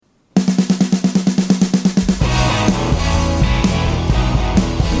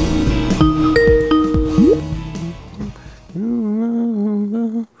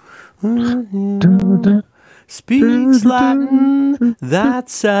speaks Latin, that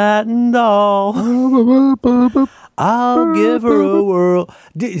satin doll. I'll give her a whirl.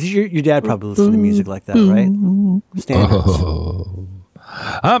 Your dad probably listened to music like that, right? Standards. Oh.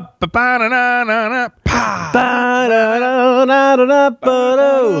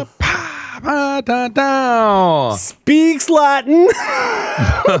 Speaks Latin.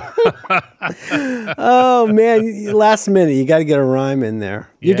 Oh man! Last minute, you got to get a rhyme in there.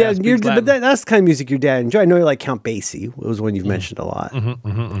 Your dad, but that's the kind of music your dad enjoyed. I know you like Count Basie. It was one you've mentioned a lot.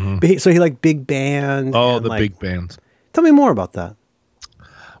 But so he liked big bands. Oh, the big bands. Tell me more about that.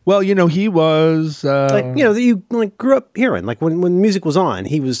 Well, he was that you grew up hearing. Like when music was on,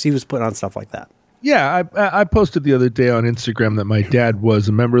 he was putting on stuff like that. Yeah, I posted the other day on Instagram that my dad was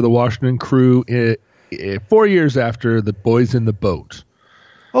a member of the Washington Crew 4 years after the Boys in the Boat.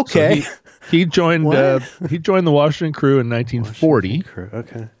 Okay. So he joined the Washington Crew in 1940.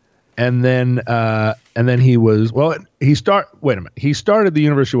 Okay. And then he was he started the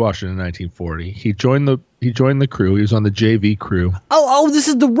University of Washington in 1940. He joined the crew. He was on the JV crew. Oh, this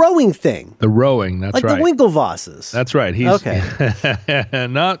is the rowing thing. The rowing, that's like right. Like the Winklevosses. That's right. He's okay.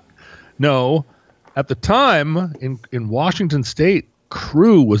 No. At the time in Washington State,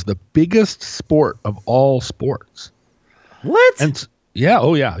 crew was the biggest sport of all sports. What? And yeah,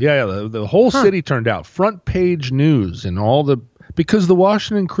 the whole city turned out, front page news and because the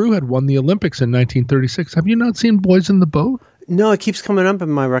Washington Crew had won the Olympics in 1936. Have you not seen Boys in the Boat? No, it keeps coming up in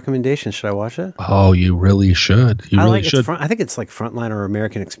my recommendations. Should I watch it? Oh, you really should. You really should. I think it's like Frontline or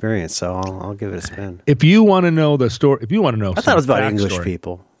American Experience, so I'll give it a spin. If you want to know the story, I thought it was about English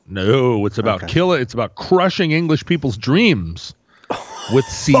people. No, it's about It's about crushing English people's dreams with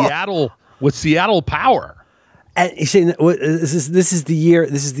Seattle power. And you're saying this is the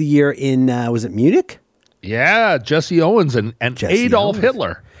year in was it Munich? Yeah, Jesse Owens and Adolf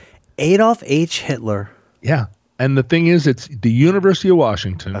Hitler. Adolf H. Hitler. Yeah. And the thing is, it's the University of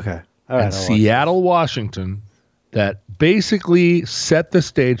Washington and Seattle, Washington, that basically set the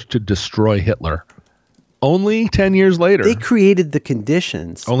stage to destroy Hitler. Only 10 years later. They created the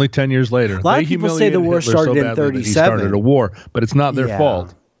conditions. Only 10 years later. A lot of people say the war started in 1937. He started a war, but it's not their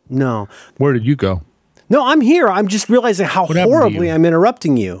fault. No. Where did you go? No, I'm here. I'm just realizing how horribly I'm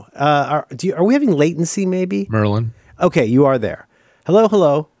interrupting you. Are we having latency maybe? Merlin. Okay, you are there.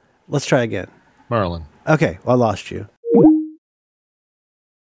 Hello. Let's try again. Merlin. Okay, well, I lost you.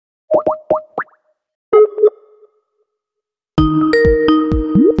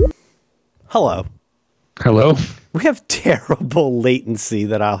 Hello. We have terrible latency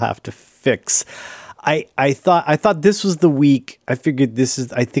that I'll have to fix. I thought this was the week. I figured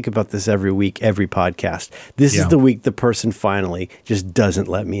I think about this every week, every podcast. This is the week the person finally just doesn't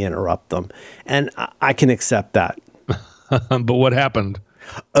let me interrupt them. And I can accept that. But what happened?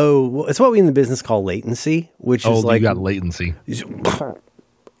 Oh, well, it's what we in the business call latency, which is like... you got latency.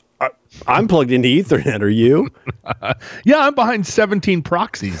 I'm plugged into Ethernet, are you? Yeah, I'm behind 17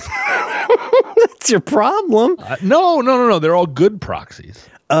 proxies. That's your problem. No. They're all good proxies.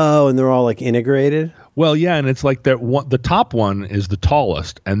 Oh, and they're all like integrated? Well, yeah, and it's like the top one is the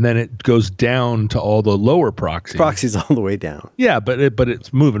tallest, and then it goes down to all the lower proxies. Proxies all the way down. Yeah, but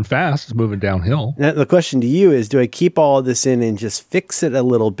it's moving fast. It's moving downhill. Now, the question to you is, do I keep all of this in and just fix it a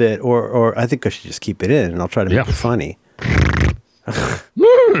little bit, or I think I should just keep it in, and I'll try to make it funny.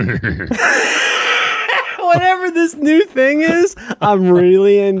 Whatever this new thing is, I'm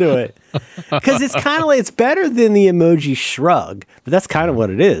really into it. Because it's kind of like, it's better than the emoji shrug, but that's kind of what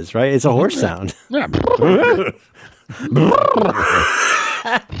it is, right? It's a horse sound. Yeah.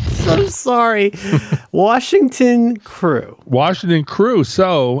 So sorry. Washington Crew.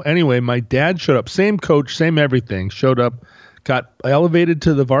 So anyway, my dad showed up, same coach, same everything, showed up, got elevated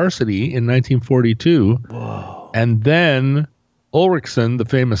to the varsity in 1942. Whoa. And then Ulrichsen, the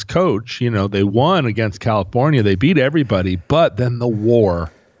famous coach, they won against California. They beat everybody, but then the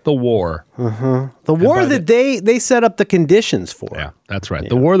war. Uh-huh. The war that they set up the conditions for. Yeah, that's right. Yeah.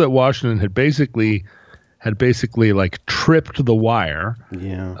 The war that Washington had basically like tripped the wire.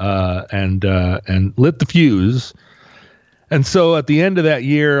 Yeah. And lit the fuse. And so at the end of that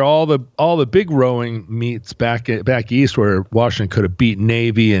year, all the big rowing meets back east where Washington could have beat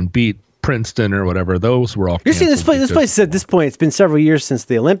Navy and beat Princeton or whatever, those were all canceled. You see, this place at this point, it's been several years since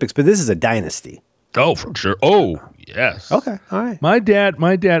the Olympics, but this is a dynasty. Oh, for sure. Oh, yes. Okay, all right. My dad,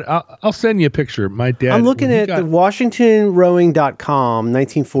 I'll send you a picture. My dad. I'm looking at the WashingtonRowing.com,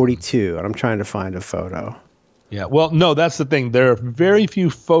 1942, and I'm trying to find a photo. Yeah, well, no, that's the thing. There are very few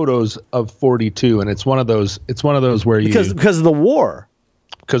photos of 42, and it's one of those where because of the war.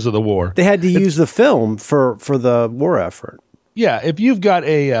 Because of the war, they had to use the film for the war effort. Yeah, if you've got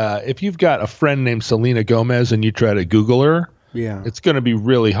a friend named Selena Gomez and you try to Google her, yeah, it's going to be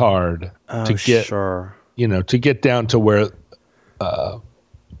really hard to get to get down to where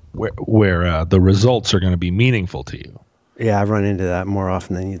the results are going to be meaningful to you. Yeah, I run into that more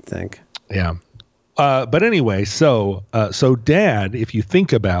often than you'd think. Yeah. But anyway, so Dad, if you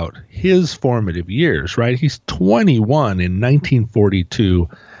think about his formative years, right? He's 21 in 1942.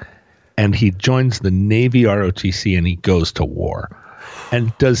 And he joins the Navy ROTC and he goes to war.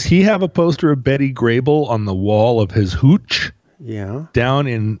 And does he have a poster of Betty Grable on the wall of his hooch? Yeah. Down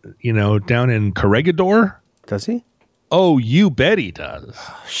in Corregidor? Does he? Oh, you bet he does.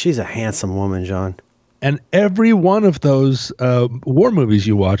 She's a handsome woman, John. And every one of those war movies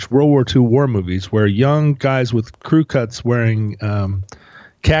you watch, World War II war movies, where young guys with crew cuts wearing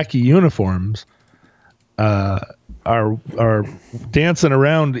khaki uniforms are dancing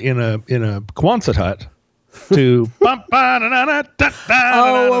around in a Quonset hut to oh,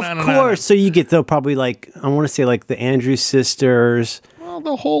 of course. So you get probably like I want to say like the Andrews sisters. Well,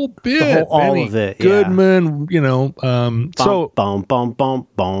 the whole bit, all of it. Goodman, so boom, boom, boom,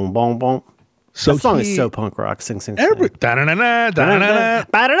 boom, boom, boom. So that song is so punk rock. Sing. I think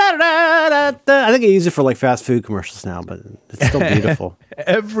I use it for like fast food commercials now, but it's still beautiful.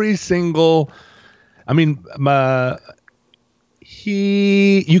 Every single. I mean,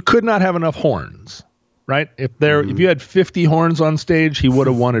 you could not have enough horns, right? If you had 50 horns on stage, he would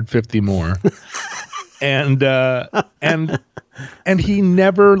have wanted 50 more. and he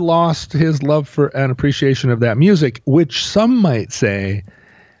never lost his love for and appreciation of that music, which some might say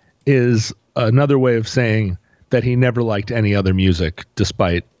is another way of saying that he never liked any other music,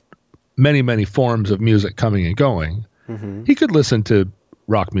 despite many, many forms of music coming and going. Mm-hmm. He could listen to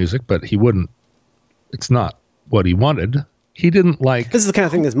rock music, but he wouldn't. It's not what he wanted. He didn't like... This is the kind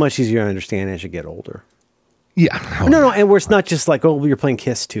of thing that's much easier to understand as you get older. Yeah. No, and where it's not just like, oh, you're playing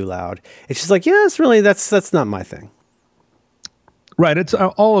Kiss too loud. It's just like, yeah, that's not my thing. Right. It's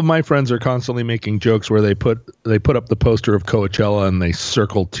all of my friends are constantly making jokes where they put up the poster of Coachella and they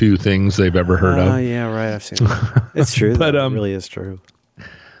circle two things they've ever heard of. Oh, yeah, right. I've seen that. It's true. But it really is true.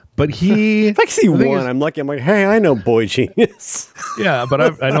 But if I see one, I'm like, hey, I know Boy Genius. Yeah, but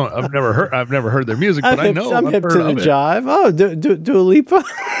I've never heard their music, but I know. I'm hip to the jive. Oh, Dua Lipa.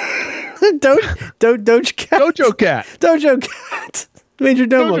 Doja Cat. Dojo Cat. Major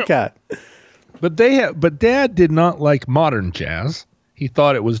Domo Cat. But Dad did not like modern jazz. He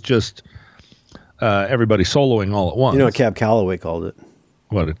thought it was just everybody soloing all at once. You know what Cab Calloway called it?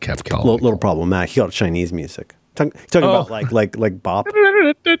 What did Cab Calloway? Little problematic. He called it Chinese music. Talking about like bop.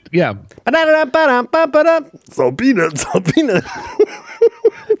 Yeah. So peanut.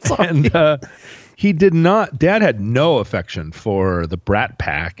 And he did not. Dad had no affection for the Brat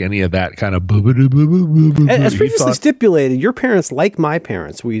Pack, any of that kind of. As previously stipulated, your parents, like my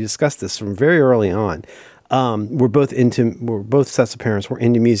parents, we discussed this from very early on. We're both sets of parents were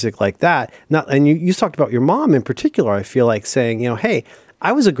into music like that. And you talked about your mom in particular. I feel like saying, hey,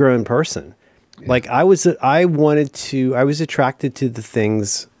 I was a grown person. Like I was attracted to the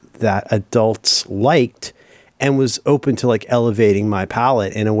things that adults liked and was open to like elevating my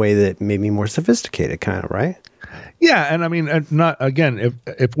palate in a way that made me more sophisticated, kind of, right? Yeah. And I mean, not again,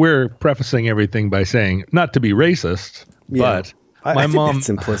 if we're prefacing everything by saying not to be racist, but I think that's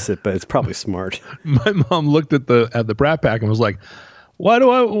implicit, but it's probably smart. My mom looked at the Brat Pack and was like, why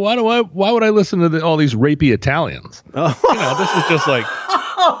would I listen to all these rapey Italians? Oh. This is just like,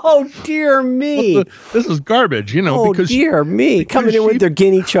 oh dear me, this is garbage. Because dear me, coming in with their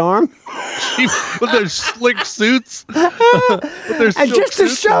guinea charm, with their slick suits, and just to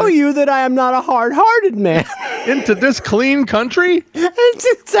show you that I am not a hard-hearted man. Into this clean country? That's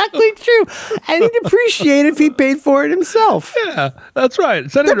exactly true. And he'd appreciate if he paid for it himself. Yeah, that's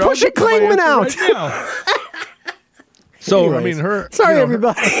right. They're pushing Klingman out. Right. So, anyways, I mean, sorry,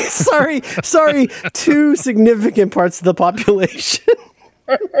 everybody. sorry, two significant parts of the population.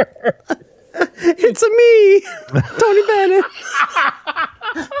 It's me, Tony Bennett.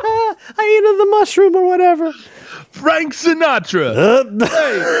 I ate the mushroom or whatever. Frank Sinatra.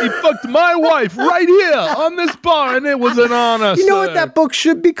 Hey, he fucked my wife right here on this bar, and it was an honor. You know what that book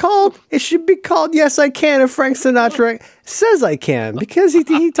should be called? It should be called "Yes, I Can." If Frank Sinatra says I can, because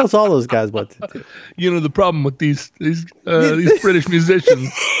he tells all those guys what to do. The problem with these British musicians,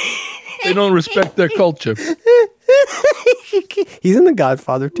 they don't respect their culture. He's in The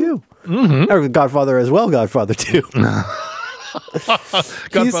Godfather too. Mm-hmm. Or Godfather as well. Godfather 2.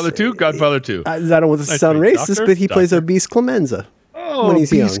 Godfather 2. I don't want to sound racist, but he plays obese Clemenza. Oh, when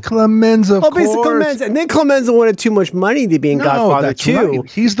he's young. Clemenza, of course. Clemenza. And then Clemenza wanted too much money to be in Godfather 2. Right.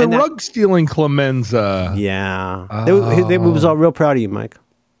 He's the rug-stealing Clemenza. Yeah. They was all real proud of you, Mike.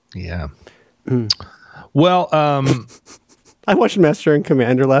 Yeah. Well, I watched Master and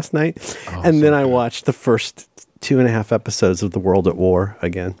Commander last night, and then I watched the first 2.5 episodes of The World at War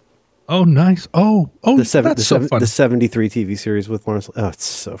again. Oh, nice. That's so fun. The 73 TV series with Lawrence. Oh, it's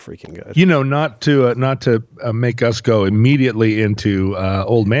so freaking good. You know, not to make us go immediately into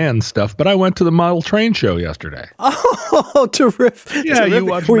old man stuff, but I went to the model train show yesterday. Oh, terrific. Yeah, you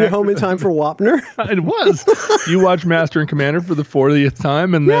watched. Were you home in time for Wapner? It was. You watched Master and Commander for the 40th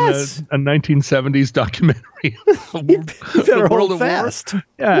time, and then a 1970s documentary. You better hold fast.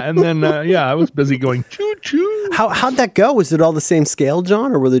 Yeah, and then I was busy going choo choo. How'd that go? Was it all the same scale,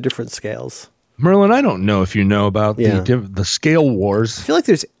 John, or were there different scales? Merlin, I don't know if you know about the scale wars. I feel like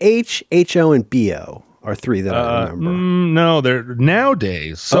there's H, HO, and BO are 3 that I remember. No, they're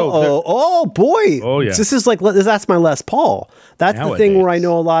nowadays. So boy. Oh yeah. This is that's my Les Paul. That's nowadays. The thing where I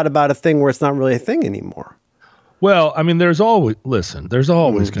know a lot about a thing where it's not really a thing anymore. Well, I mean, there's always going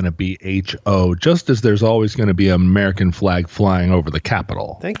to be HO, just as there's always going to be an American flag flying over the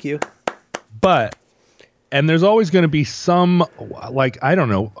Capitol. Thank you. And there's always going to be some, I don't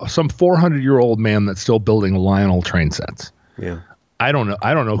know, some 400-year-old man that's still building Lionel train sets. Yeah. I don't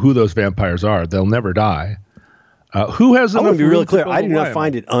know who those vampires are. They'll never die. Who has? I'm going to be really clear. I do not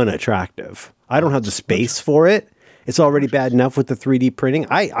find it unattractive. I don't have the space for it. It's already bad enough with the 3D printing.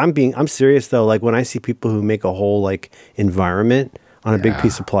 I'm serious though. Like when I see people who make a whole environment on a big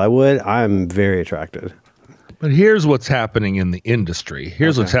piece of plywood, I'm very attracted. But here's what's happening in the industry.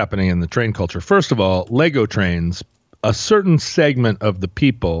 Here's what's happening in the train culture. First of all, Lego trains, a certain segment of the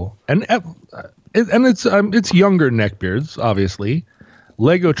people, and it's younger neckbeards, obviously.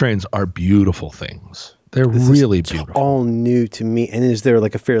 Lego trains are beautiful things. They're really beautiful. All new to me. And is there a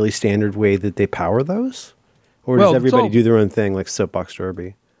fairly standard way that they power those? Or does everybody do their own thing, like Soapbox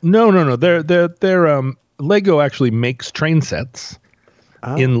Derby? No. They're Lego actually makes train sets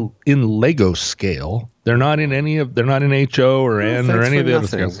in Lego scale. They're not in They're not in HO or N or any of the other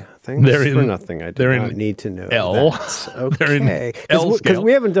scales. They're in nothing. I do not need to know. L. Okay. They're in L scale. Because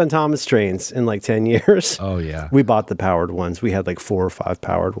we haven't done Thomas trains in 10 years. Oh yeah. We bought the powered ones. We had 4 or 5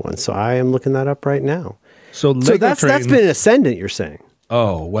 powered ones. So I am looking that up right now. So that's been ascendant. You're saying?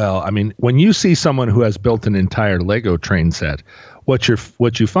 Oh, well, I mean, when you see someone who has built an entire Lego train set, what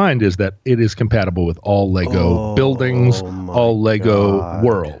you find is that it is compatible with all Lego buildings, all Lego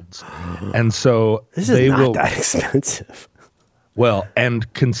worlds. And so this is not that expensive. Well,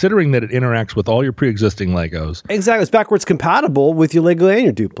 and considering that it interacts with all your pre-existing Legos. Exactly. It's backwards compatible with your Lego and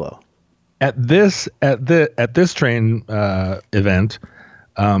your Duplo. At this train event,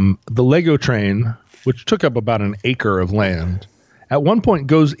 the Lego train, which took up about an acre of land, at one point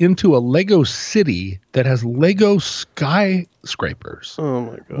goes into a Lego city that has Lego skyscrapers. Oh,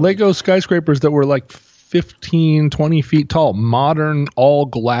 my God. Lego skyscrapers that were 15, 20 feet tall, modern, all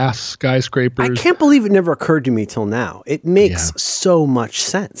glass skyscrapers. I can't believe it never occurred to me till now. It makes so much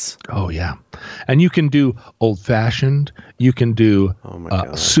sense. Oh, yeah. And you can do old-fashioned. You can do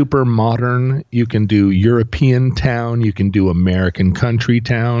super modern. You can do European town. You can do American country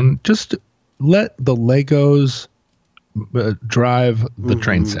town. Just let the Legos drive the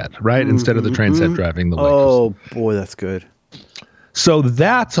train set, right? Instead of the train set driving the Legos. Oh, boy, that's good. So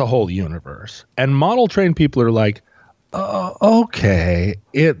that's a whole universe. And model train people are like, okay,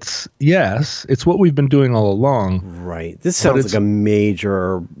 it's what we've been doing all along. Right. This sounds like a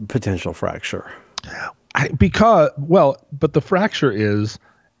major potential fracture. But the fracture is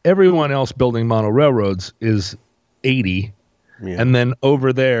everyone else building model railroads is 80. Yeah. And then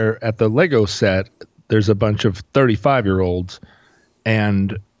over there at the Lego set, there's a bunch of 35-year-olds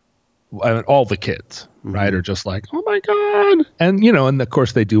and all the kids, right, are just like, oh, my God. And, and of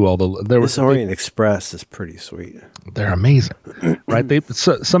course they do all the... This Orient Express is pretty sweet. They're amazing, right?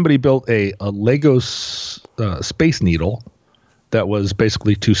 Somebody built a Lego Space Needle that was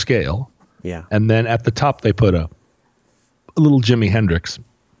basically to scale. Yeah. And then at the top they put a little Jimi Hendrix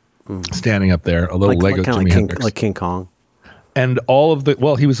standing up there, a little Lego Jimi Hendrix. Like King Kong. And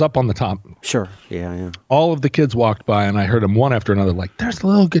he was up on the top. Sure. Yeah. All of the kids walked by, and I heard them one after another, like, there's a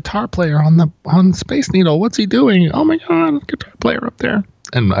little guitar player on Space Needle. What's he doing? Oh, my God, guitar player up there.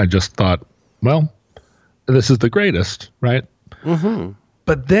 And I just thought, well, this is the greatest, right? Mm-hmm.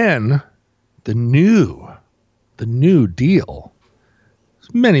 But then the new deal,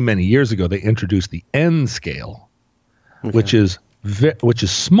 many, many years ago, they introduced the N scale, which is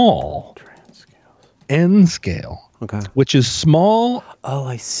small. N scale, which is small. Oh,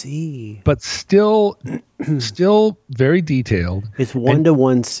 I see. But still very detailed. It's 1 to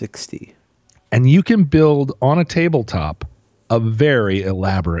 160. And you can build on a tabletop a very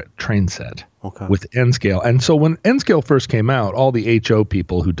elaborate train set with N scale. And so when N scale first came out, all the HO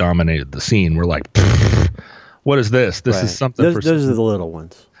people who dominated the scene were like, what is this? This is something those are the little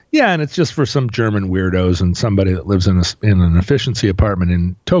ones. Yeah, and it's just for some German weirdos and somebody that lives in an efficiency apartment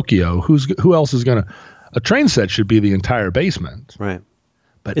in Tokyo. Who else is going to... A train set should be the entire basement. Right.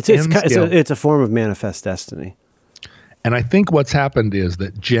 But it's a form of manifest destiny. And I think what's happened is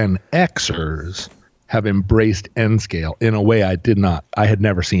that Gen Xers have embraced N scale in a way I had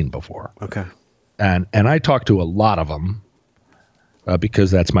never seen before. Okay. And I talked to a lot of them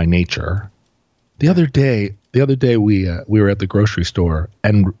because that's my nature. The other day we were at the grocery store,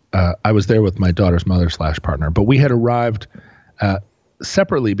 and I was there with my daughter's mother/partner, but we had arrived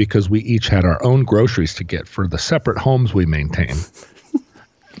separately because we each had our own groceries to get for the separate homes we maintain.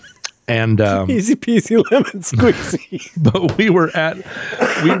 And easy peasy lemon squeezy. But we were at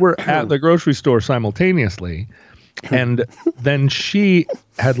the grocery store simultaneously, and then she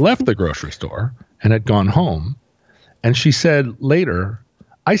had left the grocery store and had gone home, and she said later,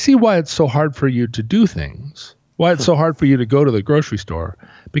 I see why it's so hard for you to do things, why it's so hard for you to go to the grocery store,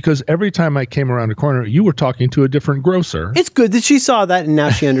 because every time I came around a corner, you were talking to a different grocer. It's good that she saw that and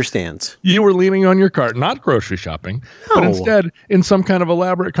now she understands. You were leaning on your cart, not grocery shopping, but instead in some kind of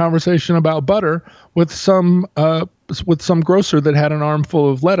elaborate conversation about butter with some grocer that had an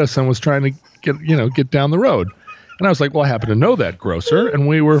armful of lettuce and was trying to get down the road. And I was like, well, I happen to know that grocer, and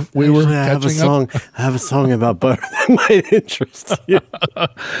we were catching up. I have a song about butter that might interest you.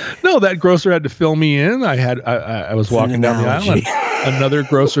 No, that grocer had to fill me in. I was walking down the aisle. Another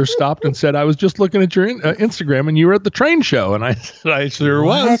grocer stopped and said, I was just looking at your Instagram, and you were at the train show. And I said, I sure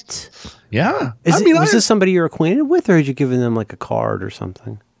was. Yeah. Was this somebody you're acquainted with, or had you given them like a card or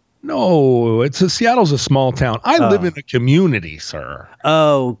something? No, Seattle's a small town. I live in a community, sir.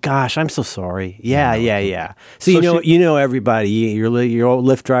 Oh gosh, I'm so sorry. Yeah. So you know everybody. Your old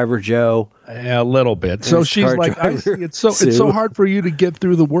Lyft driver Joe. Yeah, a little bit. So she's like, it's so hard for you to get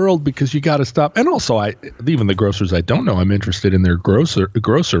through the world because you got to stop. And also, even the grocers I don't know, I'm interested in their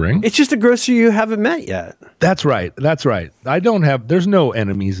grocering. It's just a grocer you haven't met yet. That's right. There's no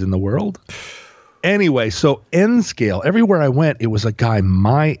enemies in the world. Anyway, so N scale, everywhere I went, it was a guy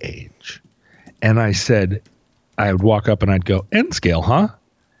my age. And I said, I would walk up and I'd go, N scale, huh?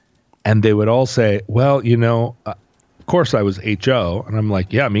 And they would all say, well, of course I was HO. And I'm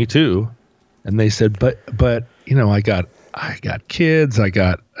like, yeah, me too. And they said, but I got kids. I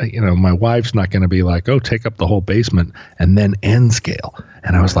got, my wife's not going to be like, oh, take up the whole basement and then N scale.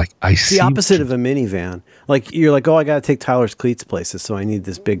 And I was like, it's the opposite of a minivan. Like you're like, oh, I got to take Tyler's cleats places, so I need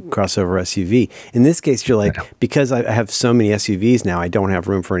this big crossover SUV. In this case, you're like, because I have so many SUVs now, I don't have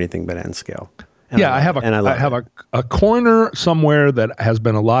room for anything but N scale. I have a corner somewhere that has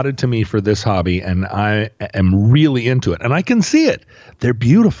been allotted to me for this hobby, and I am really into it. And I can see it. They're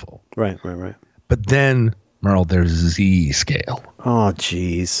beautiful. Right. But then, Merle, there's Z scale. Oh,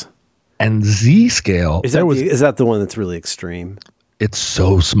 geez. And Z scale. Is that the one that's really extreme? It's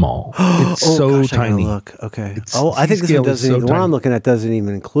so small. It's so tiny. Look. Okay. I think this one doesn't even, the one I'm looking at doesn't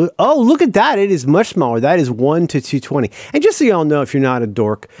even include. Oh, look at that. It is much smaller. That is 1 to 220. And just so y'all know, if you're not a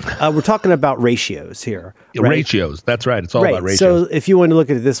dork, we're talking about ratios here. Right? Ratios. That's right. It's all about ratios. So if you want to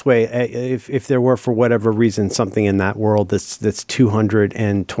look at it this way, if there were, for whatever reason, something in that world that's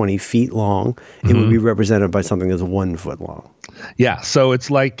 220 feet long, it would be represented by something that's 1 foot long. Yeah, so it's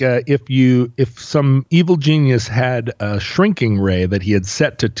like if some evil genius had a shrinking ray that he had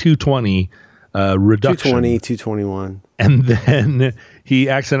set to 220 reduction. 220, 221. And then he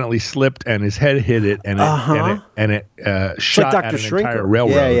accidentally slipped and his head hit it and it shot like at an Shrinker. entire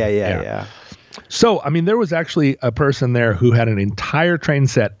railroad. Yeah. So, there was actually a person there who had an entire train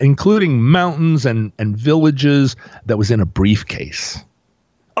set, including mountains and villages, that was in a briefcase.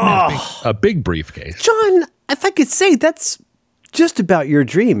 A big briefcase. John, if I could say, that's just about your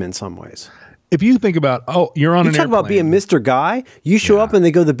dream in some ways. If you think about, you're on an airplane. You talk about being Mr. Guy. You show up and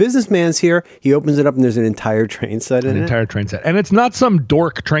they go, the businessman's here. He opens it up and there's an entire train set in it. An entire train set. And it's not some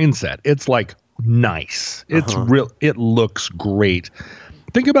dork train set. It's like nice. It's real. It looks great.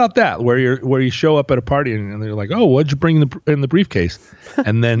 Think about that, where you show up at a party and they're like, oh, what'd you bring in the briefcase?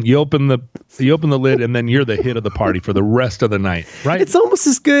 And then you open the lid and then you're the hit of the party for the rest of the night, right? It's almost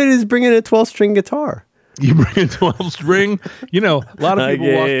as good as bringing a 12-string guitar. You bring a 12-string, a lot of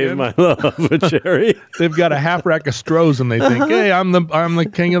people walk in. My love a cherry. They've got a half rack of Strohs and they think, hey, I'm the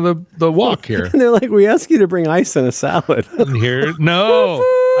king of the walk here. And they're like, we ask you to bring ice and a salad. Here, no,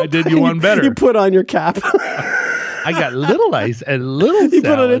 I did you one better. You put on your cap. I got little ice and little You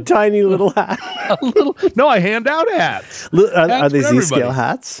put on a salad. tiny little hat. No, I hand out hats. Are they for Z-scale everybody.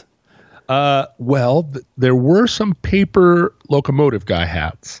 hats? There were some paper locomotive guy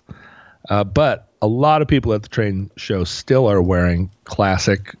hats, but a lot of people at the train show still are wearing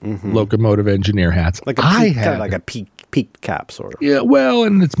classic locomotive engineer hats. Like kind of like a peak cap, sort of. Yeah, well,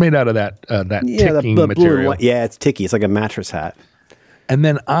 and it's made out of that ticking the blue and material. white. Yeah, it's ticky. It's like a mattress hat. And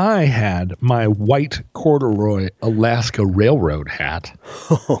then I had my white corduroy Alaska Railroad hat,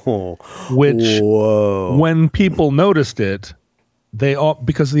 which when people noticed it, they all,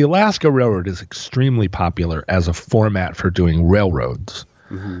 because the Alaska Railroad is extremely popular as a format for doing railroads,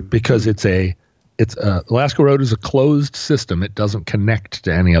 because Alaska Road is a closed system. It doesn't connect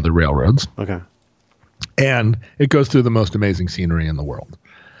to any other railroads. Okay. And it goes through the most amazing scenery in the world.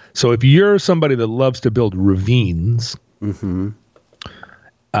 So if you're somebody that loves to build ravines,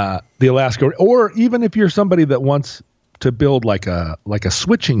 the Alaska, or even if you're somebody that wants to build like a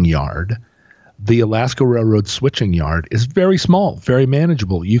switching yard, the Alaska Railroad switching yard is very small, very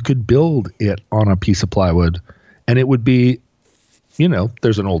manageable. You could build it on a piece of plywood, and it would be,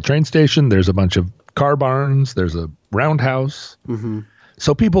 there's an old train station, there's a bunch of car barns, there's a roundhouse.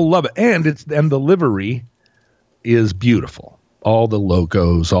 So people love it, and the livery is beautiful. All the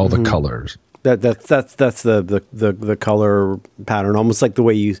logos, all the colors. That's the color pattern, almost like the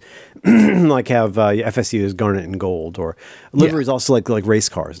way you like have FSU is garnet and gold, or livery is also like race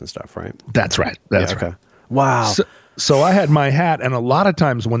cars and stuff, right? That's right. That's right. Okay. Wow. So I had my hat, and a lot of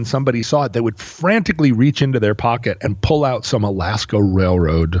times when somebody saw it, they would frantically reach into their pocket and pull out some Alaska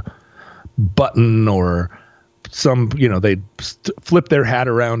Railroad button or some, they'd flip their hat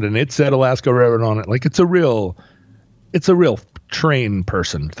around and it said Alaska Railroad on it. Like it's a real train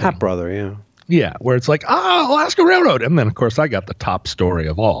person thing. Hat brother, yeah. Yeah, where it's like, Alaska Railroad. And then, of course, I got the top story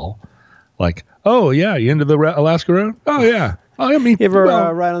of all. Like, oh, yeah, you into the Alaska Railroad? Oh, yeah. Oh, yeah, me. You ever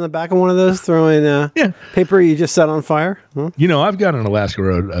ride on the back of one of those, throwing paper you just set on fire? Huh? I've got an Alaska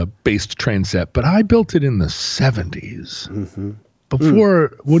Road based train set, but I built it in the 70s.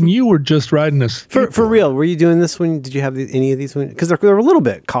 Before, when you were just riding a skateboard. For real, were you doing this when, did you have any of these? Because they're a little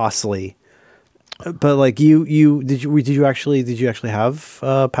bit costly. But like did you actually have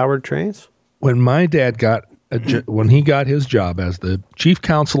powered trains? When my dad when he got his job as the chief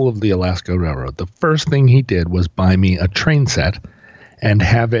counsel of the Alaska Railroad, the first thing he did was buy me a train set and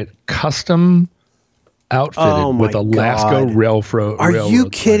have it custom outfitted with Alaska Railroad. Are you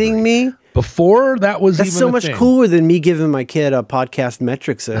kidding me? Before that was That's even so a much thing. cooler than me giving my kid a podcast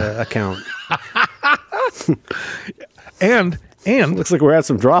metrics account. And looks like we're at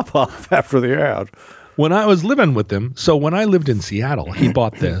some drop off after the ad. when I was living with him, so when I lived in Seattle, he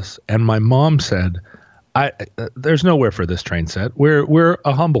bought this, and my mom said, "There's nowhere for this train set. We're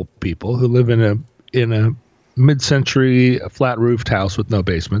a humble people who live in a mid-century flat roofed house with no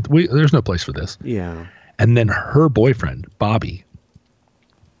basement. There's no place for this." Yeah. And then her boyfriend, Bobby,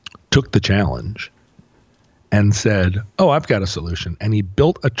 took the challenge and said, "Oh, I've got a solution." And he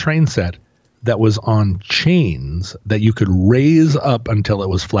built a train set that was on chains that you could raise up until it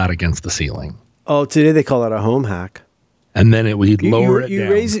was flat against the ceiling. Oh, today they call that a home hack. And then we'd lower it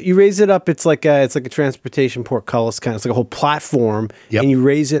down. You raise it up. It's like a transportation portcullis kind of. It's like a whole platform, and you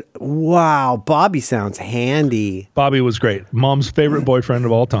raise it. Wow, Bobby sounds handy. Bobby was great. Mom's favorite boyfriend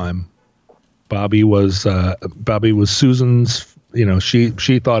of all time. Bobby was Susan's.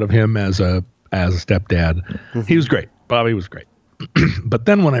 She thought of him as a stepdad. He was great. Bobby was great. But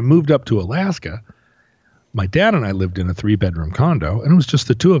then when I moved up to Alaska, my dad and I lived in a 3-bedroom condo, and it was just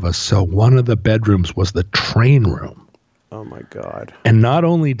the two of us. So one of the bedrooms was the train room. Oh my God. And not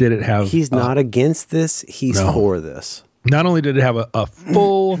only did it have... He's not against this. He's for this. Not only did it have a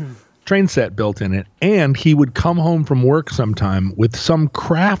full train set built in it, and he would come home from work sometime with some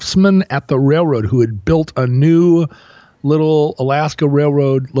craftsman at the railroad who had built a new little Alaska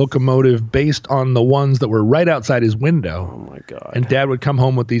Railroad locomotive based on the ones that were right outside his window. Oh my God. And Dad would come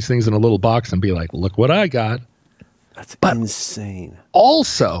home with these things in a little box and be like, "Look what I got." That's insane.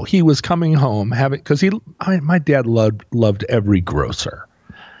 Also, he was coming home because my dad loved every Grocer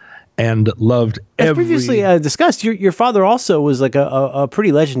and loved As previously discussed, your father also was like a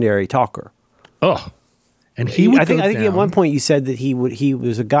pretty legendary talker. Oh, and he would. I think at one point you said that he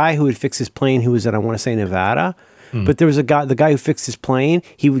was a guy who would fix his plane who was in, I want to say, Nevada. But there was the guy who fixed his plane.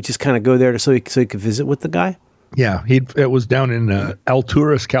 He would just kind of go there so he could visit with the guy. Yeah, it was down in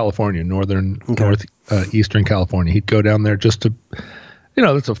Alturas, California, northeastern California. He'd go down there just to,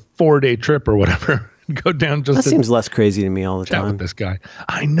 it's a 4-day trip or whatever, go down just that seems less crazy to me all the chat time. with this guy.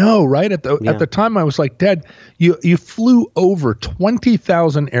 I know, right? At the time, I was like, Dad, you flew over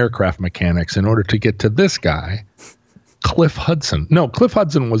 20,000 aircraft mechanics in order to get to this guy, Cliff Hudson. No, Cliff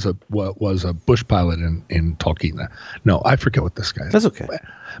Hudson was a bush pilot in Talkeetna. No, I forget what this guy is. That's okay.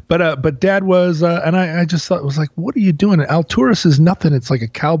 But Dad was, and I just thought, it was like, what are you doing? Alturas is nothing. It's like a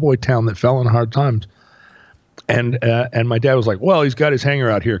cowboy town that fell in hard times. And my dad was like, well, he's got his hangar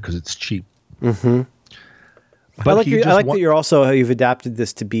out here because it's cheap. Mm-hmm. But I like that you're also, you've adapted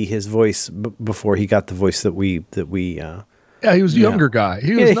this to be his voice before he got the voice that we. Yeah, he was a younger guy.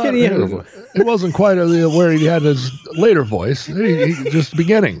 He was not. It wasn't quite where he had his later voice. He just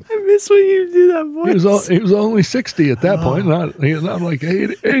beginning. I miss when you do that voice. He was only 60 at that point. He was not like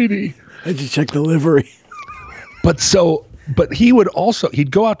 80. Had you check the livery? But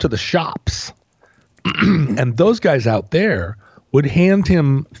he'd go out to the shops, and those guys out there would hand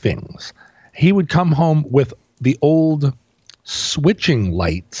him things. He would come home with the old switching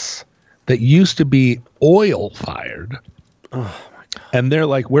lights that used to be oil fired. Oh my God. And they're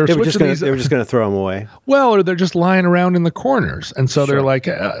like, they were just going to throw them away. Well, or they're just lying around in the corners. And so they're like,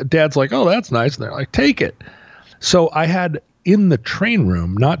 Dad's like, oh, that's nice. And they're like, take it. So I had in the train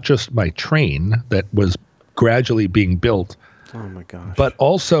room, not just my train that was gradually being built. Oh my gosh. But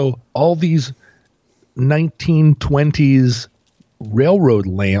also all these 1920s railroad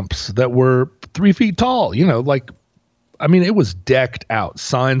lamps that were 3 feet tall, it was decked out,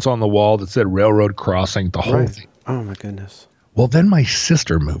 signs on the wall that said railroad crossing, the whole thing. Oh my goodness. Well, then my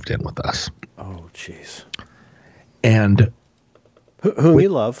sister moved in with us. Oh, jeez. And whom we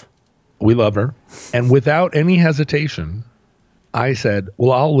love. We love her. And without any hesitation, I said,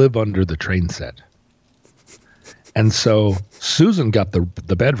 well, I'll live under the train set. And so Susan got the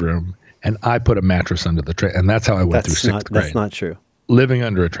bedroom, and I put a mattress under the train. And that's how I went through sixth grade. That's not true. Living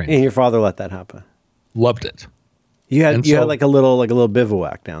under a train set. And your father let that happen. Loved it. You had like a little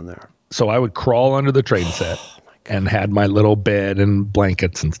bivouac down there. So I would crawl under the train set and had my little bed and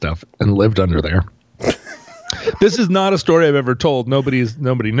blankets and stuff and lived under there. This is not a story I've ever told.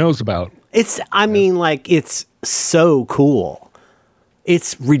 Nobody knows about. It's so cool.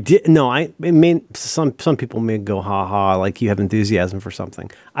 It's ridiculous. No, some people may go, ha ha, like you have enthusiasm for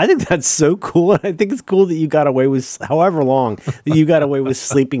something. I think that's so cool. And I think it's cool that you got away with, however long, that you got away with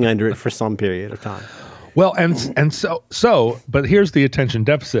sleeping under it for some period of time. Well, and so, but here's the attention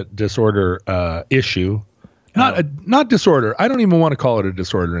deficit disorder issue. Not disorder. I don't even want to call it a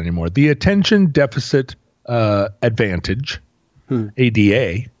disorder anymore. The attention deficit advantage,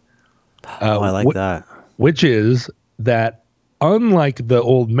 ADA. I like that. Which is that unlike the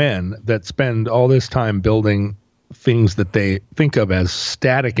old men that spend all this time building things that they think of as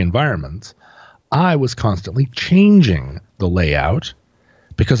static environments, I was constantly changing the layout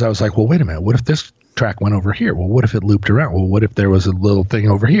because I was like, well, wait a minute. What if this track went over here? Well, what if it looped around? Well, what if there was a little thing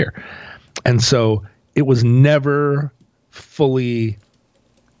over here? And so it was never fully,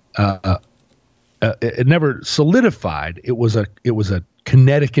 it never solidified. It was a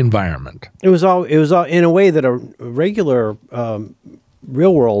kinetic environment. It was all in a way that a regular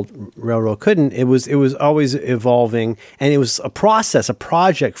real world railroad couldn't. It was always evolving, and it was a process, a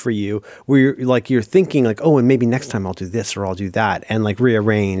project for you where you're thinking like, oh, and maybe next time I'll do this or I'll do that, and like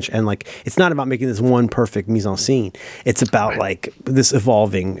rearrange, and like it's not about making this one perfect mise en scene. It's about like this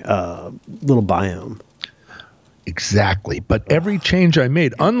evolving little biome. Exactly. But every change I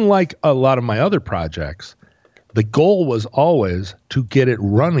made, unlike a lot of my other projects, the goal was always to get it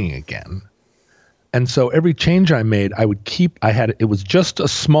running again. And so every change I made, it was just a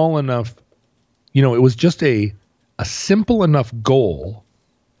small enough, it was just a simple enough goal.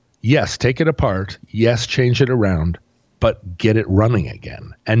 Yes, take it apart. Yes, change it around, but get it running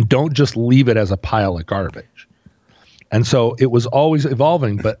again. And don't just leave it as a pile of garbage. And so it was always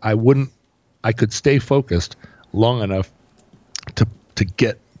evolving, but I could stay focused long enough to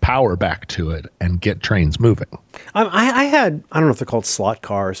get power back to it and get trains moving. I don't know if they're called slot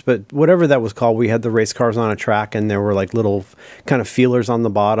cars, but whatever that was called, we had the race cars on a track, and there were like little kind of feelers on the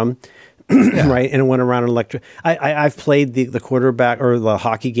bottom. Right, and it went around an electric. I've played the quarterback or the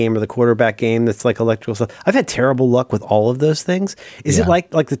hockey game or the quarterback game that's like electrical stuff. I've had terrible luck with all of those things. Is it like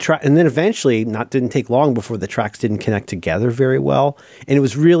the track? And then eventually, didn't take long before the tracks didn't connect together very well, and it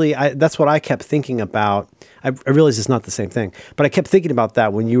was really that's what I kept thinking about. I realize it's not the same thing, but I kept thinking about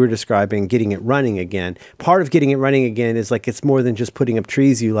that when you were describing getting it running again. Part of getting it running again is like it's more than just putting up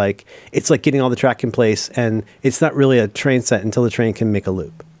trees. It's like getting all the track in place, and it's not really a train set until the train can make a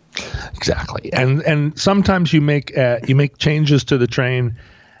loop. Exactly, and sometimes you make changes to the train,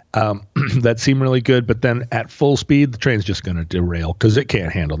 that seem really good, but then at full speed, the train's just going to derail because it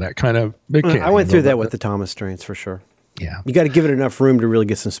can't handle that kind of. I went through that with the Thomas trains for sure. Yeah. You got to give it enough room to really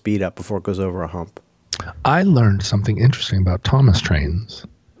get some speed up before it goes over a hump. I learned something interesting about Thomas trains,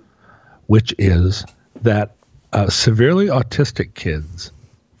 which is that severely autistic kids,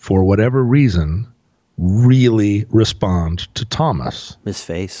 for whatever reason, really respond to Thomas. His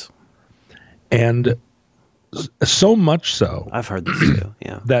face. And so much so. I've heard this too,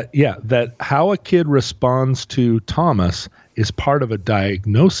 yeah. That how a kid responds to Thomas is part of a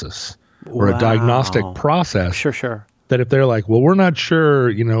diagnosis or a diagnostic process. Sure. That if they're like, well, we're not sure,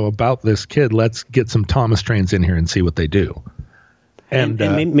 about this kid, let's get some Thomas trains in here and see what they do. And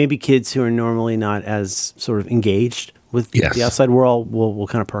maybe kids who are normally not as sort of engaged with the outside world will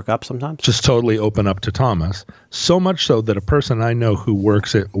kind of perk up sometimes. Just totally open up to Thomas. So much so that a person I know who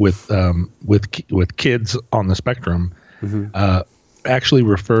works with kids on the spectrum actually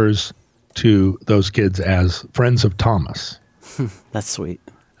refers to those kids as friends of Thomas. That's sweet.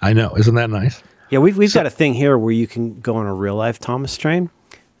 I know. Isn't that nice? Yeah, we've got a thing here where you can go on a real life Thomas train.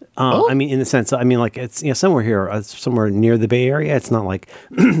 I mean, in the sense, like it's somewhere here, somewhere near the Bay Area. It's not like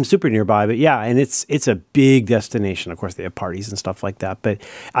super nearby, but yeah, and it's a big destination. Of course, they have parties and stuff like that. But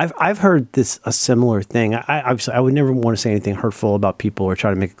I've heard a similar thing. I would never want to say anything hurtful about people or try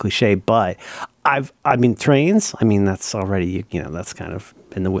to make a cliche, but trains. I mean, that's already that's kind of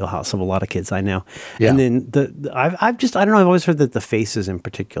in the wheelhouse of a lot of kids I know. Yeah. And then I don't know. I've always heard that the faces in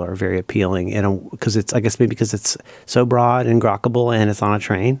particular are very appealing, and because because it's so broad and grokkable and it's on a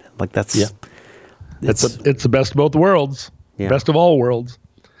train. Like that's it's the best of both worlds, best of all worlds.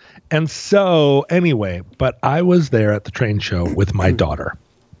 And so anyway, but I was there at the train show with my daughter,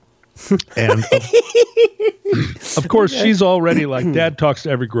 and of course she's already like, Dad talks to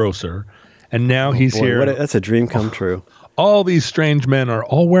every grocer, and now he's here. That's a dream come true. All these strange men are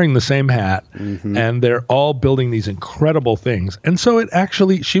all wearing the same hat, and they're all building these incredible things. And so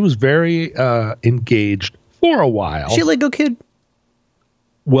she was very engaged for a while. Is she a Lego kid?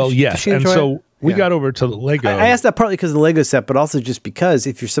 Well, yes. And so we got over to the Lego. I asked that partly because of the Lego set, but also just because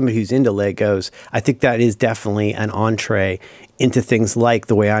if you're somebody who's into Legos, I think that is definitely an entree into things like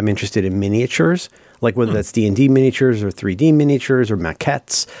the way I'm interested in miniatures. Like whether that's D&D miniatures or 3D miniatures or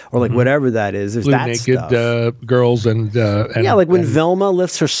maquettes or like whatever that is. There's that naked stuff. Girls and like when Velma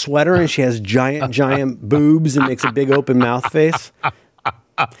lifts her sweater and she has giant boobs and makes a big open mouth face.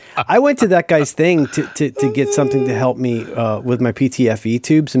 I went to that guy's thing to get something to help me with my PTFE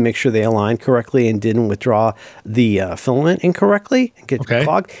tubes and make sure they aligned correctly and didn't withdraw the filament incorrectly and get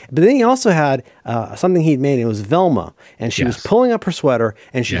clogged. But then he also had something he'd made. It was Velma, and she was pulling up her sweater,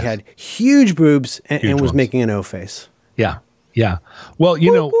 and she had huge boobs and was making an O face. Yeah. Yeah. Well,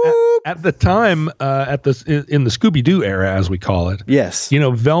 at the time, in the Scooby-Doo era, as we call it,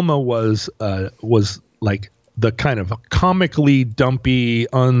 Velma was like the kind of comically dumpy,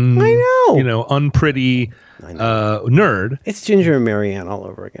 unpretty nerd. It's Ginger and Marianne all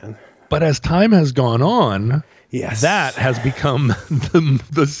over again. But as time has gone on, that has become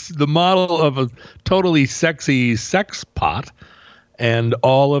the model of a totally sexy sex pot, and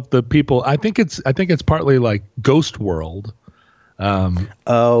all of the people. I think it's partly like Ghost World. Like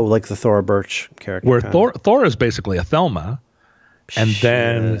the Thora Birch character, where Thora is basically a Thelma. And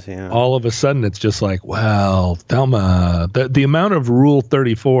then all of a sudden it's just like, well, Thelma, the amount of Rule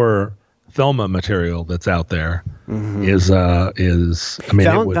 34 Thelma material that's out there is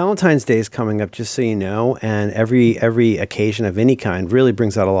Valentine's Day is coming up, just so you know, and every occasion of any kind really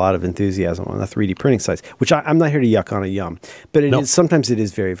brings out a lot of enthusiasm on the 3D printing sites, which I'm not here to yuck on a yum, but sometimes it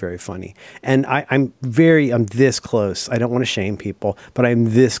is very, very funny. And I'm this close. I don't want to shame people, but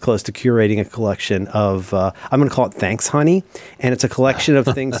I'm this close to curating a collection of, I'm going to call it Thanks Honey. And it's a collection of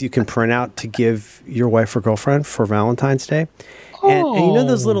things you can print out to give your wife or girlfriend for Valentine's Day. And you know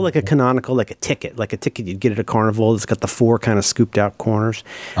those little, like a canonical, like a ticket you'd get at a carnival. It's got the 4 kind of scooped out corners.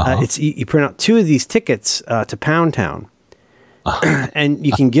 You print out 2 of these tickets to Pound Town, and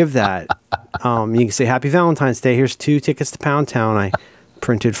you can give that. You can say, Happy Valentine's Day. Here's 2 tickets to Pound Town I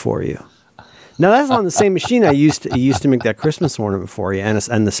printed for you. Now that's on the same machine I used to make that Christmas ornament for you,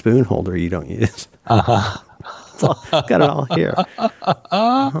 and the spoon holder you don't use. Got it all here.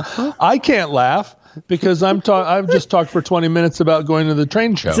 I can't laugh because I've just talked for 20 minutes about going to the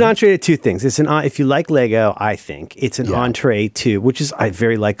train show. It's an entree to two things. It's if you like Lego, I think it's an entree to, which is a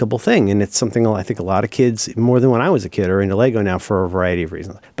very likable thing, and it's something I think a lot of kids, more than when I was a kid, are into Lego now for a variety of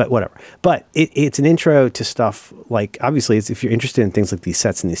reasons. But whatever. But it's an intro to stuff like, obviously, it's if you're interested in things like these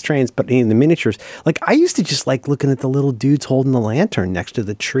sets and these trains, but in the miniatures, like I used to just like looking at the little dudes holding the lantern next to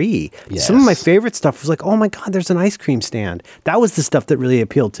the tree. Yes. Some of my favorite stuff was like, oh my God, there's an ice cream stand. That was the stuff that really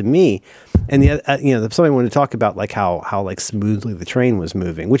appealed to me. And somebody wanted to talk about like how like smoothly the train was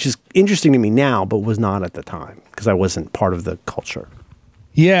moving, which is interesting to me now, but was not at the time because I wasn't part of the culture.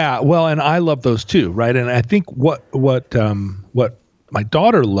 Yeah, well, and I love those too, right? And I think what my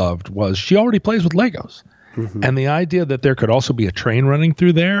daughter loved was she already plays with Legos, and the idea that there could also be a train running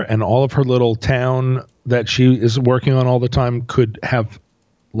through there, and all of her little town that she is working on all the time could have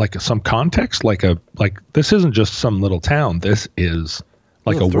like some context, like this isn't just some little town. This is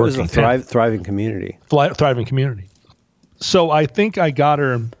like a working thriving community. Thriving community. So I think I got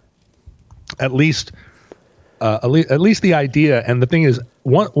her at least the idea. And the thing is,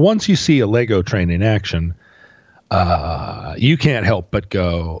 once you see a Lego train in action, you can't help but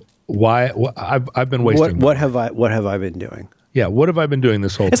go, "Why? I've been wasting. What have I been doing?" Yeah, what have I been doing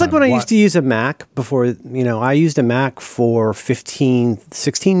this whole time? It's like when I used to use a Mac before, I used a Mac for 15,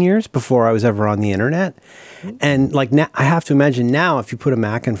 16 years before I was ever on the internet. And like now, I have to imagine now if you put a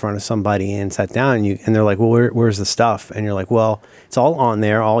Mac in front of somebody and sat down and they're like, well, where's the stuff? And you're like, well, it's all on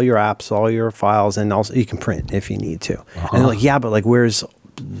there, all your apps, all your files, and also you can print if you need to. And they're like, yeah, but like where's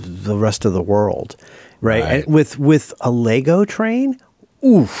the rest of the world? Right? And with a Lego train,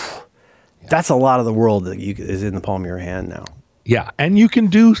 oof, that's a lot of the world that is in the palm of your hand now. Yeah, and you could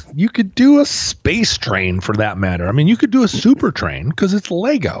do a space train for that matter. I mean, you could do a super train because it's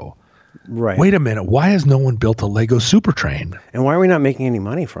Lego. Right. Wait a minute, why has no one built a Lego super train? And why are we not making any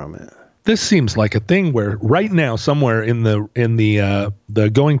money from it? This seems like a thing where right now, somewhere in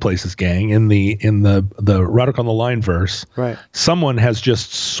the Going Places gang, in the Roddick on the Line verse, right, someone has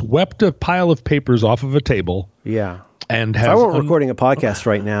just swept a pile of papers off of a table. Yeah. And if I weren't recording a podcast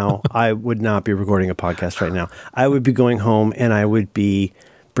right now, I would not be recording a podcast right now. I would be going home and I would be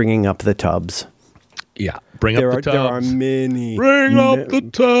bringing up the tubs. Yeah, bring up the tubs. There are many. Bring up the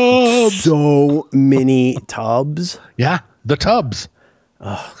tubs. So many tubs. Yeah, the tubs.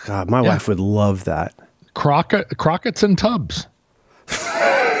 Oh, God, my wife would love that. Crockett's and tubs.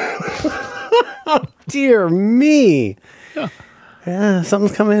 Dear me. Yeah,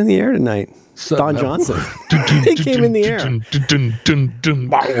 something's coming in the air tonight. Don Johnson. He came in the air.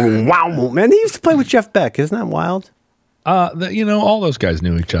 Wow, man. He used to play with Jeff Beck. Isn't that wild? All those guys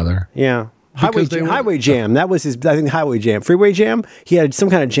knew each other. Yeah. Highway Jam. That was his, I think, Highway Jam. Freeway Jam. He had some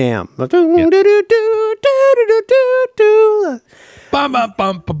kind of jam. Yeah. Did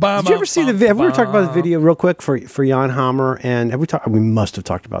you ever see have we talked about the video real quick for Jan Hammer? And we must have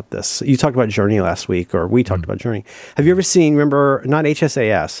talked about this. You talked about Journey last week, or we talked about Journey. Have you ever seen, remember, not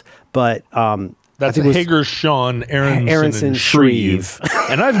HSAS, but that's Hager, Sean, Aronson Shreve.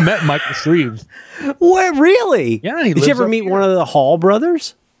 And I've met Michael Shreves. What, really? Yeah. Did you ever meet one of the Hall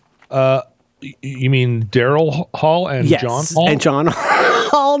brothers? You mean Daryl Hall and John Hall? And John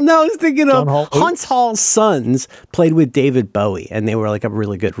Hall. No, I was thinking of Hans Hall's sons played with David Bowie, and they were like a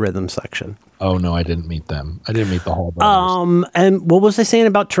really good rhythm section. Oh no, I didn't meet them. I didn't meet the Hall brothers. And what was I saying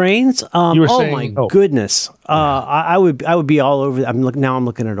about trains? You were saying, my goodness. I would be all over. I'm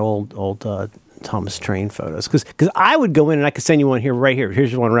looking at old Thomas Train photos because I would go in and I could send you one right here.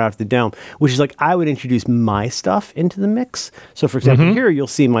 Here's one right off the dome, which is like I would introduce my stuff into the mix. So, for example, here you'll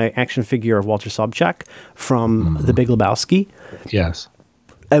see my action figure of Walter Sobchak from The Big Lebowski. Yes.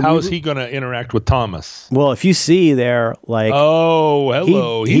 And how is he going to interact with Thomas? Well, if you see there, like, oh,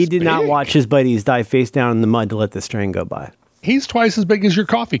 hello, he did not watch his buddies die face down in the mud to let this train go by. He's twice as big as your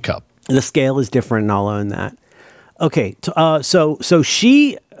coffee cup. The scale is different, and I'll own that. Okay, so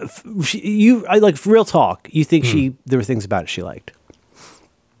you like real talk. You think there were things about it she liked?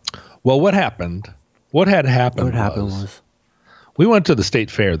 Well, what happened? What had happened? Was we went to the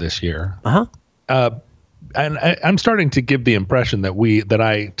state fair this year. And I'm starting to give the impression that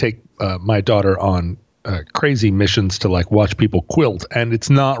I take my daughter on crazy missions to like watch people quilt, and it's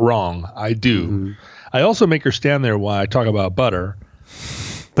not wrong. I do. Mm-hmm. I also make her stand there while I talk about butter,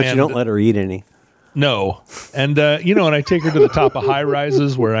 but you don't let her eat any. No. And, and I take her to the top of high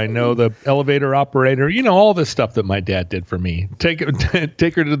rises where I know the elevator operator, all this stuff that my dad did for me. Take her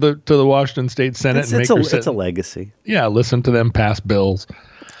to the Washington State Senate and make her sit. It's a legacy. Yeah. Listen to them pass bills.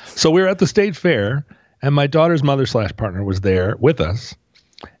 So we were at the state fair and my daughter's mother/partner was there with us.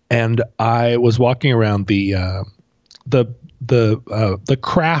 And I was walking around the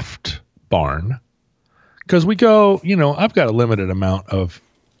craft barn Because we go, I've got a limited amount of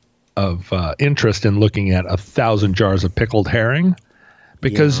interest in looking at 1,000 jars of pickled herring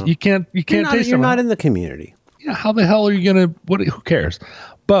because you can't taste them. You're not in the community. Yeah, how the hell are you gonna? Who cares?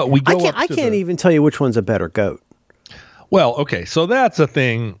 But we go. I can't even tell you which one's a better goat. Well, okay, so that's a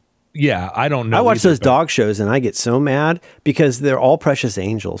thing. Yeah, I don't know. I watch those dog shows and I get so mad because they're all precious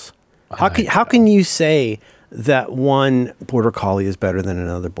angels. How can you say that one border collie is better than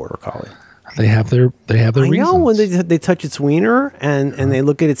another border collie? They have their reasons. I know when they touch its wiener and they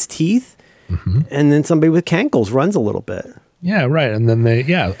look at its teeth, and then somebody with cankles runs a little bit. Yeah, right. And then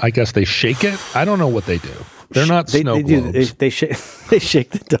I guess they shake it. I don't know what they do. They're not snow globes. They shake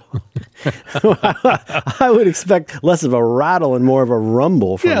the dog. I would expect less of a rattle and more of a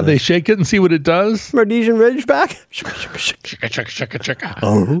rumble. From they shake it and see what it does. Rhodesian Ridgeback.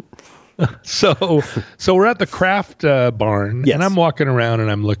 Oh. So we're at the craft barn, and I'm walking around and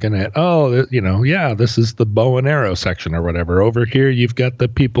I'm looking at, this is the bow and arrow section or whatever. Over here, you've got the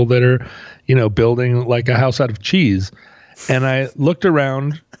people that are, building like a house out of cheese. And I looked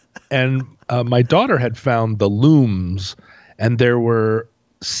around, and my daughter had found the looms, and there were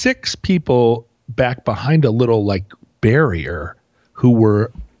 6 people back behind a little like barrier who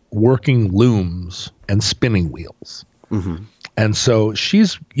were working looms and spinning wheels. Mm-hmm. And so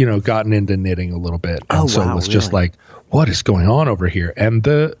she's, gotten into knitting a little bit. And so it was just like, what is going on over here? And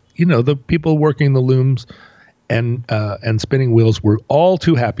the people working the looms and spinning wheels were all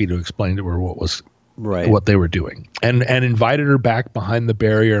too happy to explain to her what they were doing, and invited her back behind the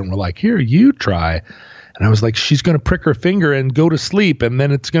barrier and were like, here, you try. And I was like, she's going to prick her finger and go to sleep, and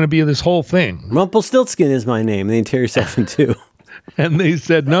then it's going to be this whole thing. Rumpelstiltskin is my name. They tear yourself in two. And they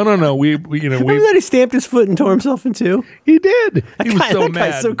said, no. Remember that he stamped his foot and tore himself in two? He did. He was so mad.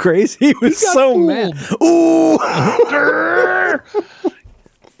 That guy's so crazy. He was so mad. Ooh.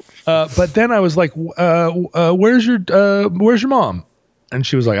 But then I was like, where's your mom? And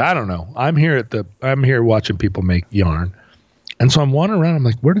she was like, I don't know. I'm here watching people make yarn. And so I'm wandering around. I'm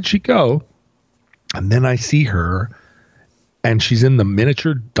like, where did she go? And then I see her, and she's in the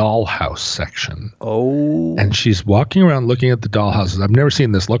miniature dollhouse section. Oh. And she's walking around looking at the dollhouses. I've never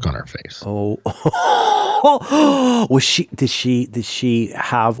seen this look on her face. Oh. Did she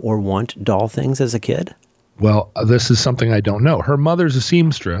have or want doll things as a kid? Well, this is something I don't know. Her mother's a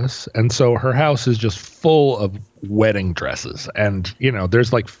seamstress, and so her house is just full of wedding dresses, and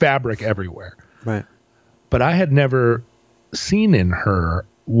there's like fabric everywhere. Right. But I had never seen in her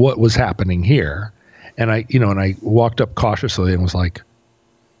what was happening here. And I walked up cautiously and was like,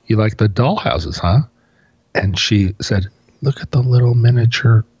 you like the dollhouses, huh? And she said, look at the little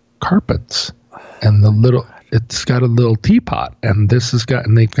miniature carpets and it's got a little teapot and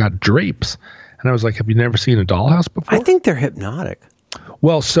they've got drapes. And I was like, have you never seen a dollhouse before? I think they're hypnotic.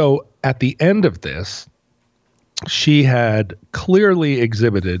 Well, so at the end of this, she had clearly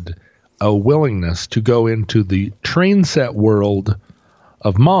exhibited a willingness to go into the train set world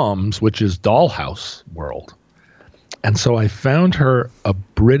of moms, which is dollhouse world. And so I found her a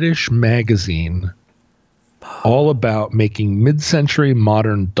British magazine all about making mid-century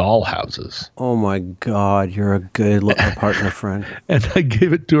modern dollhouses. Oh my God, you're a good partner friend. And I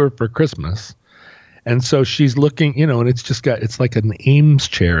gave it to her for Christmas. And so she's looking, and it's like an Ames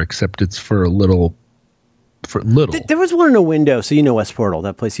chair, except it's for little. There was one in a window. So West Portal,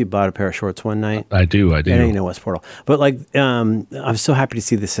 that place you bought a pair of shorts one night? I do. I know West Portal. But I'm so happy to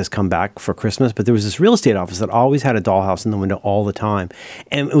see this has come back for Christmas. But there was this real estate office that always had a dollhouse in the window all the time.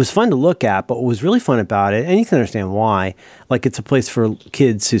 And it was fun to look at, but what was really fun about it, and you can understand why, it's a place for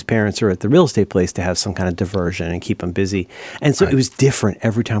kids whose parents are at the real estate place to have some kind of diversion and keep them busy. And so It was different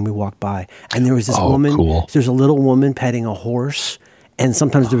every time we walked by. And there was this woman, cool. There's a little woman petting a horse. And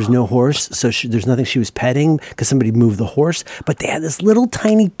sometimes there was no horse, so there's nothing she was petting because somebody moved the horse. But they had this little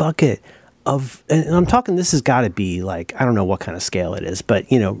tiny bucket of, and I'm talking, this has got to be I don't know what kind of scale it is, but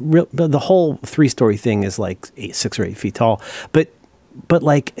the whole 3-story thing is 6 or 8 feet tall. But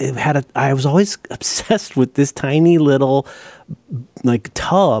I was always obsessed with this tiny little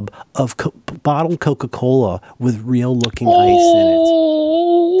tub of bottled Coca-Cola with real looking ice in it.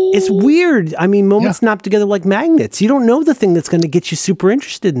 It's weird. I mean, moments snap together like magnets. You don't know the thing that's going to get you super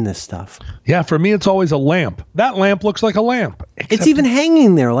interested in this stuff. Yeah, for me, it's always a lamp. That lamp looks like a lamp. It's even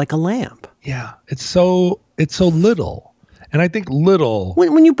hanging there like a lamp. Yeah, it's so little. And I think little.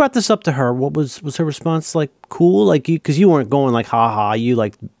 When you brought this up to her, what was her response cool? Because you weren't going ha ha,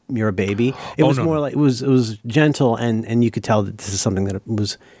 you're a baby. It was more it was gentle, and you could tell that this is something that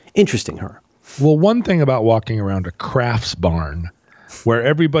was interesting her. Well, one thing about walking around a crafts barn where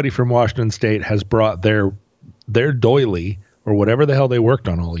everybody from Washington State has brought their doily or whatever the hell they worked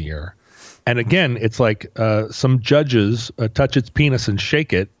on all year, And again, it's like some judges touch its penis and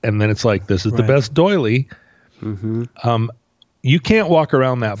shake it, and then it's like, this is the best doily. Mm-hmm. You can't walk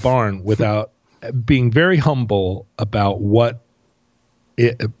around that barn without being very humble about what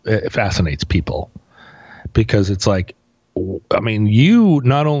it fascinates people. Because it's like, I mean, you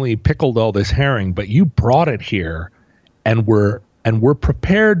not only pickled all this herring, but you brought it here, and we're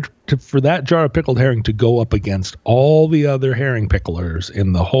prepared for that jar of pickled herring to go up against all the other herring picklers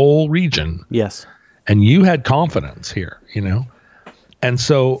in the whole region. Yes. And you had confidence here, you know? And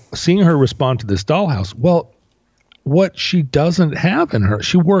so seeing her respond to this dollhouse, well, what she doesn't have in her,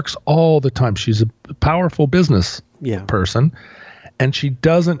 she works all the time. She's a powerful business person, and she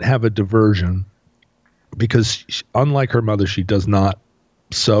doesn't have a diversion because unlike her mother, she does not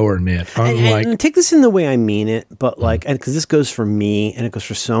sew or knit. And take this in the way I mean it, but like, and because this goes for me and it goes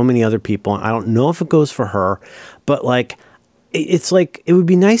for so many other people, and I don't know if it goes for her, but like, it's like, it would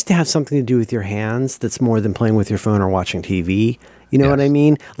be nice to have something to do with your hands that's more than playing with your phone or watching TV. You know what I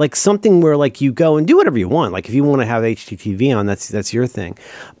mean? Like something where like you go and do whatever you want. Like if you want to have HGTV on, that's your thing.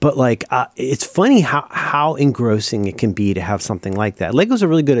 But like, it's funny how engrossing it can be to have something like that. Lego's a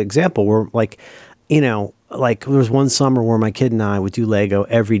really good example where like, you know, like there was one summer where my kid and I would do Lego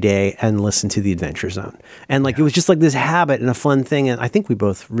every day and listen to the Adventure Zone. And like, it was just like this habit and a fun thing. And I think we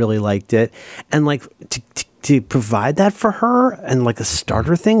both really liked it. And like to provide that for her and like a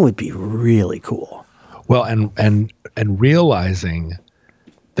starter thing would be really cool. Well, and realizing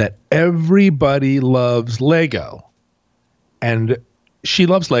that everybody loves Lego and she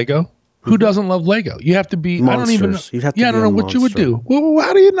loves Lego. Who doesn't love Lego? You have to be, monsters. I don't even know. You'd have to I don't know what you would do. Well,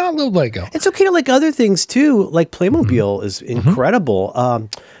 how do you not love Lego? It's okay to like other things too. Like Playmobil is incredible.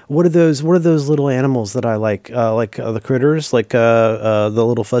 What are those little animals that I like the critters, like the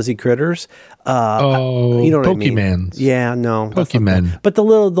little fuzzy critters? You know what Pokemans. I mean? Yeah, no. Pokemon. But the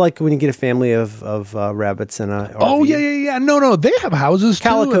little, like when you get a family of rabbits and a RV. Oh, yeah. No. They have houses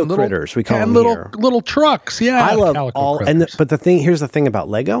Calico too. critters, we call them little trucks. Yeah. I love all. But here's the thing about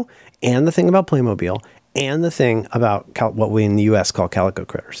Lego and the thing about Playmobil and the thing about what we in the U.S. call calico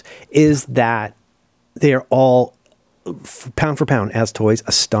critters is that they are all pound for pound as toys,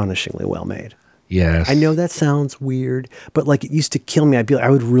 astonishingly well made. Yes. I know that sounds weird, but like it used to kill me. I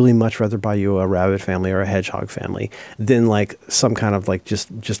would really much rather buy you a rabbit family or a hedgehog family than like some kind of like just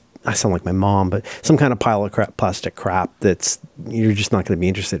I sound like my mom, but some kind of pile of plastic crap that's you're just not going to be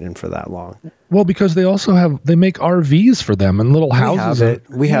interested in for that long. Well, because they make RVs for them and little houses.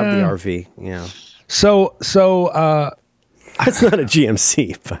 We have the RV. Yeah. So it's not a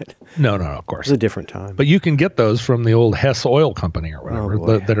GMC, but no, of course. It's a different time. But you can get those from the old Hess Oil Company or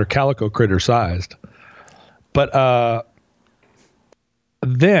whatever that are calico critter sized. But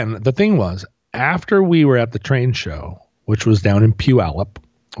then the thing was, after we were at the train show, which was down in Puyallup,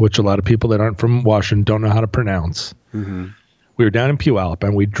 which a lot of people that aren't from Washington don't know how to pronounce. Mm-hmm. We were down in Puyallup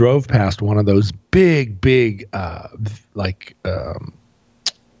and we drove past one of those big,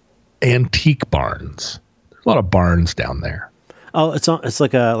 antique barns. There's a lot of barns down there. Oh, it's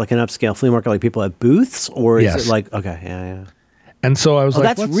like an upscale flea market, like people have booths, or is it like yeah. And so I was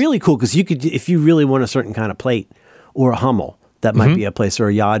like, that's really cool because you could, if you really want a certain kind of plate or a Hummel, that might be a place, or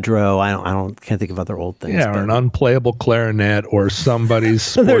a Yadro. Can't think of other old things. Yeah, or an unplayable clarinet, or somebody's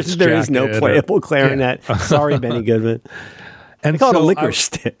sports there is no playable clarinet. Yeah. Sorry, Benny Goodman. And they call it a licorice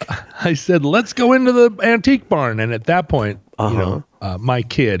stick. I said, let's go into the antique barn. And at that point, my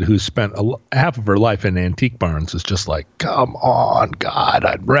kid, who spent half of her life in antique barns, is just like, come on, God,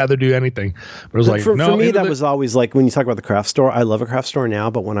 I'd rather do anything. But it was like, for me, that was always like, when you talk about the craft store, I love a craft store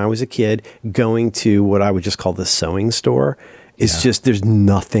now, but when I was a kid, going to what I would just call the sewing store, it's just, there's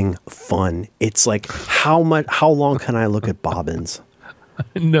nothing fun. It's like, how long can I look at bobbins?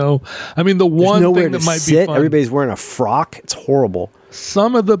 No, I mean, the one thing that might be fun. Everybody's wearing a frock. It's horrible.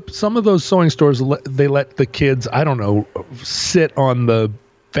 Some of those sewing stores, they let the kids, I don't know, sit on the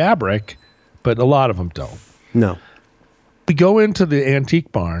fabric, but a lot of them don't. No. We go into the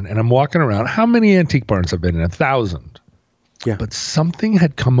antique barn and I'm walking around. How many antique barns have been in? 1,000. Yeah. But something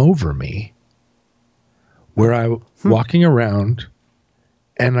had come over me where I walking around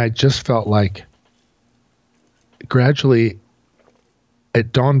and I just felt like gradually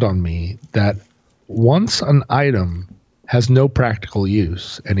it dawned on me that once an item has no practical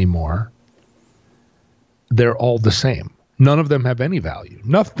use anymore, they're all the same. None of them have any value.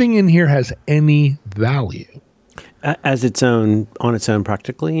 Nothing in here has any value. As on its own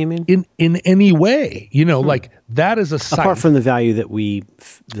practically, you mean? In any way. Like that is a scythe. Apart from the value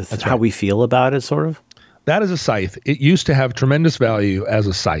that how we feel about it, sort of? That is a scythe. It used to have tremendous value as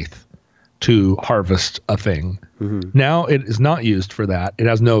a scythe. to harvest a thing. Now it is not used for that. It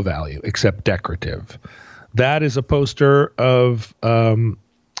has no value except decorative. That is a poster of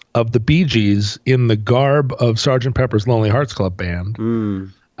the Bee Gees in the garb of Sgt. Pepper's Lonely Hearts Club Band.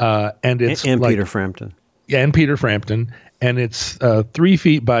 And it's and Peter Frampton. Yeah, and Peter Frampton. And it's 3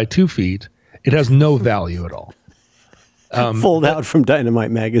 feet by 2 feet. It has no value at all. Fold out from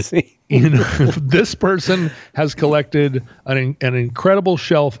Dynamite magazine. This person has collected an incredible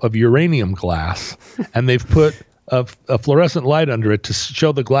shelf of uranium glass, and they've put a fluorescent light under it to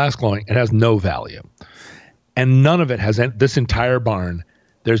show the glass glowing. It has no value. And none of it has this entire barn.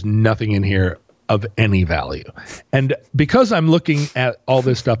 There's nothing in here of any value. And because I'm looking at all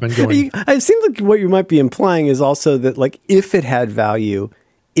this stuff and going... It seems like what you might be implying is also that, like, if it had value,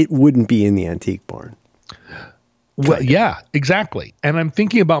 it wouldn't be in the antique barn. Well, yeah, exactly. And I'm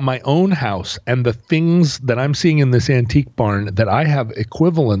thinking about my own house and the things that I'm seeing in this antique barn that I have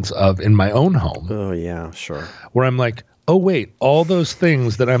equivalents of in my own home. Oh, yeah, sure. Where I'm like, oh, wait, all those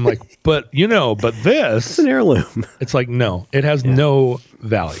things that I'm like, but this... It's an heirloom. It's like, no, it has no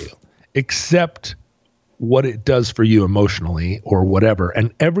value except what it does for you emotionally or whatever.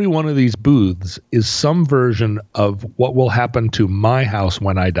 And every one of these booths is some version of what will happen to my house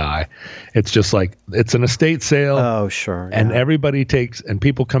when I die. It's just like, it's an estate sale. Oh, sure. Yeah. And everybody takes, and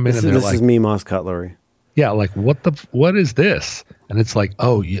people come in and they're like... This is Mima's cutlery. Yeah, like, what is this? And it's like,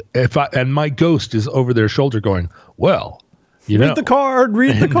 oh, and my ghost is over their shoulder going, well... Read the card.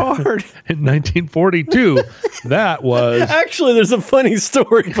 In 1942, that was... Actually, there's a funny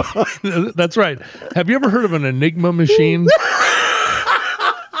story behind. That's right. Have you ever heard of an Enigma machine?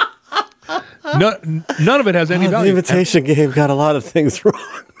 None of it has any value. The Invitation Game got a lot of things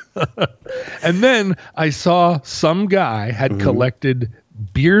wrong. And then I saw some guy had collected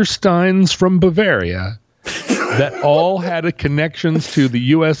beer steins from Bavaria that all had connections to the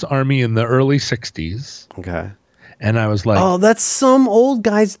U.S. Army in the early 60s. Okay. And I was like, oh, that's some old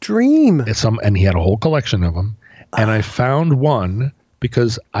guy's dream. And he had a whole collection of them. And I found one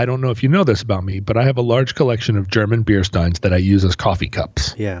because I don't know if you know this about me, but I have a large collection of German beer steins that I use as coffee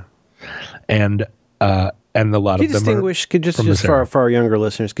cups. Yeah. And a lot of them distinguish, just for our younger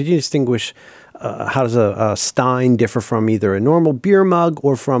listeners, could you distinguish how does a stein differ from either a normal beer mug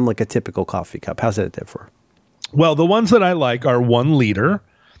or from like a typical coffee cup? How's that differ? Well, the ones that I like are 1 liter,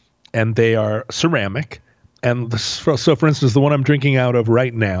 and they are ceramic. And so, for instance, the one I'm drinking out of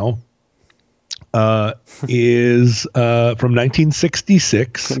right now is from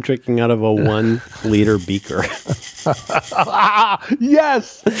 1966. I'm drinking out of a 1 liter beaker.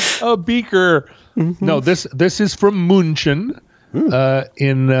 Yes, a beaker. Mm-hmm. No, this is from München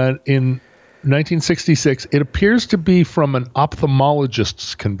in 1966. It appears to be from an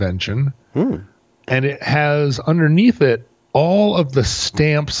ophthalmologist's convention, and it has underneath it all of the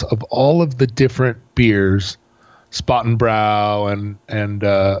stamps of all of the different beers, Spottenbrau and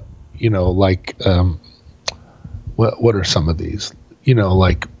what are some of these?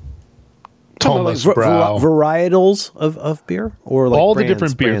 Like Thomas Brau. Varietals of beer, or like all the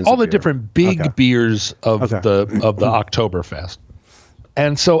different beers, all the different big beers of the Oktoberfest.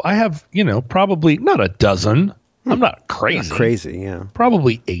 And so I have, probably not a dozen. I'm not crazy. Not crazy, yeah.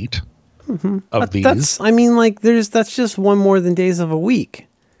 Probably 8. Of these. That's just one more than days of a week.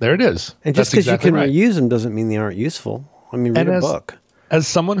 There it is. And just because you can reuse them doesn't mean they aren't useful. I mean, read a book. As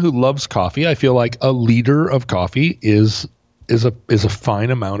someone who loves coffee, I feel like a liter of coffee is a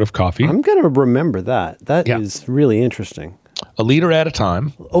fine amount of coffee. I'm going to remember that. That is really interesting. A liter at a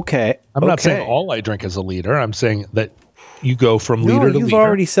time. Okay. I'm not saying all I drink is a liter. I'm saying that you go from liter to liter. You've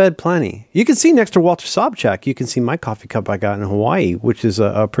already said plenty. You can see next to Walter Sobchak, you can see my coffee cup I got in Hawaii, which is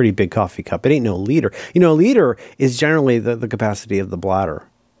a pretty big coffee cup. It ain't no liter. A liter is generally the capacity of the bladder.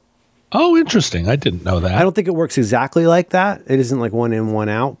 Oh, interesting. I didn't know that. I don't think it works exactly like that. It isn't like 1 in, 1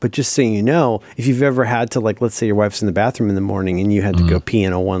 out. But just so you know, if you've ever had to, like, let's say your wife's in the bathroom in the morning and you had to go pee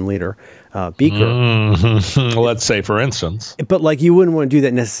in a 1 liter beaker. Let's say, for instance. But, like, you wouldn't want to do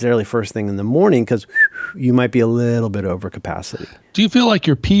that necessarily first thing in the morning because you might be a little bit over capacity. Do you feel like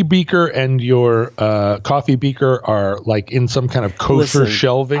your pee beaker and your coffee beaker are, like, in some kind of kosher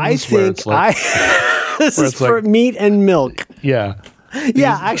shelving? I think this is for meat and milk. Yeah.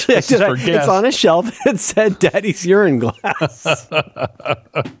 Yeah, actually, it's on a shelf. It said "Daddy's urine glass."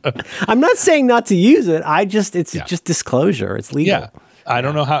 I'm not saying not to use it. It's just disclosure. It's legal. Yeah, I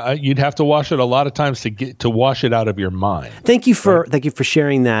don't know how you'd have to wash it a lot of times to wash it out of your mind. Thank you for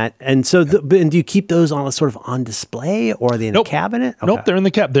sharing that. And so, and do you keep those on on display, or are they in a cabinet? Okay. Nope, they're in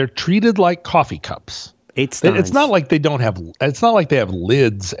the cabinet. They're treated like coffee cups. 8 steins. It's not like they don't have. It's not like they have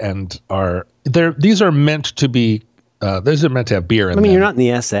lids and are. These are meant to be. Those are meant to have beer in them. You're not in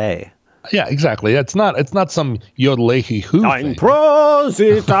the SA. Yeah, exactly. It's not some Yodelehi who Ein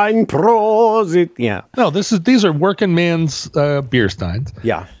Prosit, ein Prosit. Yeah. No, these are working man's beer steins.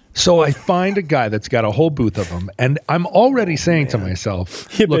 Yeah. So I find a guy that's got a whole booth of them, and I'm already saying to myself,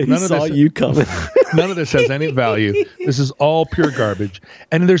 look, none of this has any value. This is all pure garbage.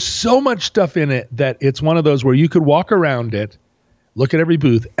 And there's so much stuff in it that it's one of those where you could walk around it, look at every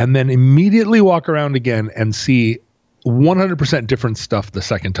booth, and then immediately walk around again and see 100% different stuff the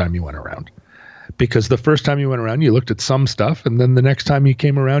second time you went around. Because the first time you went around, you looked at some stuff, and then the next time you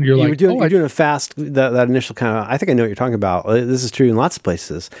came around, you're doing a fast, that initial kind of, I think I know what you're talking about. This is true in lots of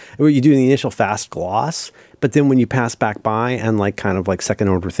places. Where you do the initial fast gloss, but then when you pass back by and like kind of like second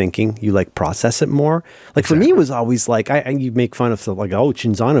order thinking, you like process it more. Like for me, it was always like, you make fun of the like,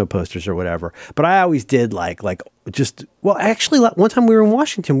 Cinzano posters or whatever, but I always did actually one time we were in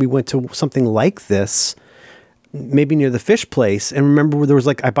Washington, we went to something like this, maybe near the fish place. And remember where there was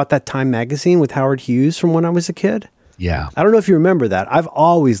I bought that Time magazine with Howard Hughes from when I was a kid. Yeah. I don't know if you remember that. I've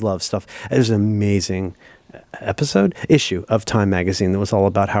always loved stuff. There's an amazing issue of Time magazine that was all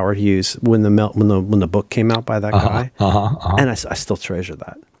about Howard Hughes when the book came out by that guy. And I still treasure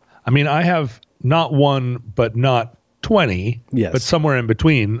that. I mean, I have not one, but not 20, but somewhere in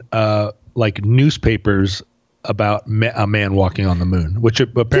between, newspapers about a man walking on the moon, which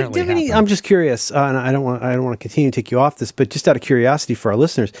apparently happened. I'm just curious, and I don't want to continue to take you off this, but just out of curiosity for our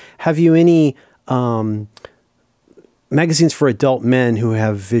listeners, have you any magazines for adult men who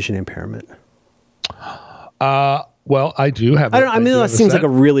have vision impairment? Well, I do have. That seems like a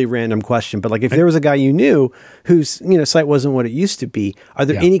really random question, but if there was a guy you knew whose sight wasn't what it used to be, are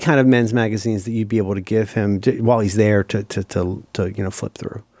there any kind of men's magazines that you'd be able to give him while he's there to flip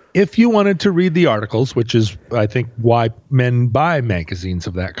through? If you wanted to read the articles, which is, I think, why men buy magazines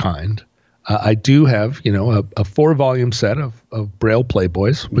of that kind, I do have, a 4-volume set of Braille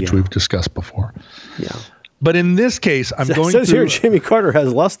Playboys, which we've discussed before. Yeah. But in this case, here Jimmy Carter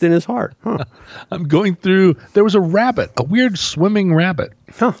has lust in his heart. Huh. I'm going through, there was a rabbit, a weird swimming rabbit.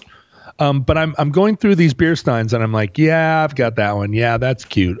 Huh. But I'm going through these beer steins and I'm like, yeah, I've got that one. Yeah, that's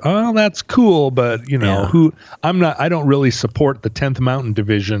cute. Oh, that's cool. But I don't really support the 10th Mountain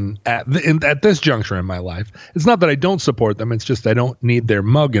Division at this juncture in my life. It's not that I don't support them. It's just I don't need their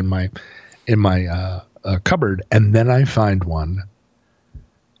mug in my cupboard. And then I find one.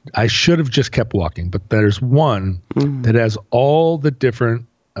 I should have just kept walking, but there's one that has all the different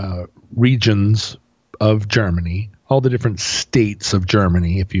regions of Germany, all the different states of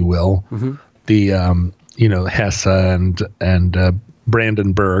Germany, if you will, the Hesse and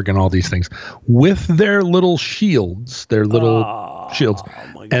Brandenburg and all these things, with their little shields,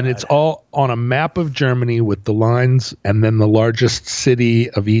 and it's all on a map of Germany with the lines and then the largest city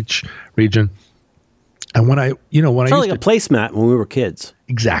of each region. And when I it's like a placemat when we were kids.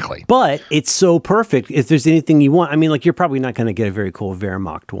 Exactly. But it's so perfect. If there's anything you want, you're probably not going to get a very cool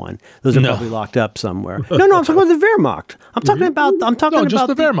Wehrmacht one. Those are probably locked up somewhere. No, I'm talking about the Wehrmacht. I'm talking about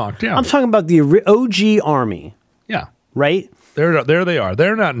the Wehrmacht. Yeah. I'm talking about the OG army. Yeah. Right? There they are.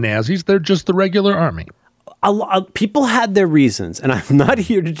 They're not Nazis. They're just the regular army. People had their reasons, and I'm not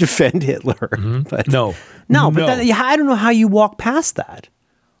here to defend Hitler. But I don't know how you walk past that.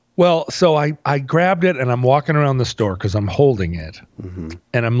 Well, so I grabbed it and I'm walking around the store because I'm holding it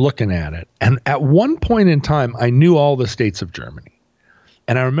and I'm looking at it. And at one point in time, I knew all the states of Germany.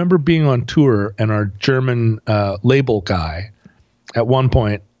 And I remember being on tour and our German label guy at one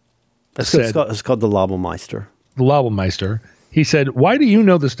point it's called the Labelmeister. The Labelmeister. He said, why do you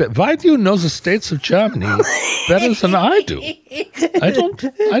know the state? Why do you know the states of Germany better than I do?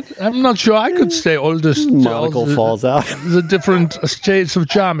 I'm not sure I could say all this. Monocle falls out. The different states of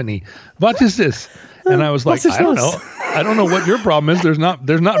Germany. What is this? And I was like, I don't know. I don't know what your problem is. There's not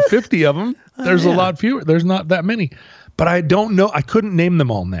 50 of them. There's a lot fewer. There's not that many. But I don't know. I couldn't name them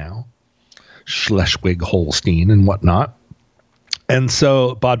all now. Schleswig, Holstein, and whatnot. And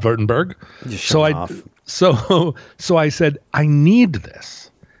so Baden-Württemberg. So I said, I need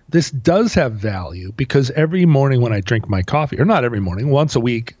this. This does have value because every morning when I drink my coffee, or not every morning, once a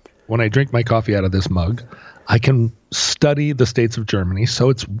week, when I drink my coffee out of this mug, I can study the states of Germany. So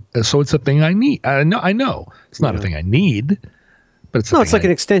it's a thing I need. I know it's not a thing I need, but it's like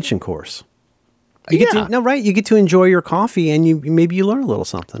an extension course. You get to enjoy your coffee, and maybe you learn a little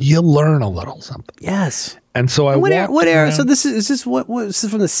something. You learn a little something. Yes. And so I what era? So this is from the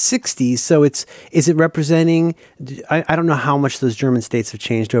 60s. So is it representing? I don't know how much those German states have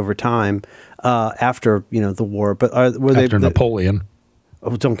changed over time after the war. But after Napoleon?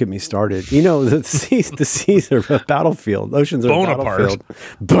 Oh, don't get me started. The seas are a battlefield. Oceans are a battlefield.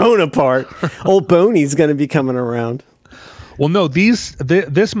 Bonaparte. Old Boney's going to be coming around. Well, no,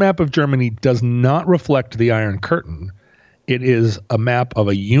 this map of Germany does not reflect the Iron Curtain. It is a map of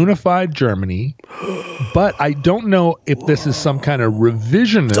a unified Germany, but I don't know if this is some kind of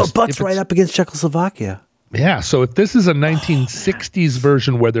revisionist. So it butts right up against Czechoslovakia. Yeah, so if this is a 1960s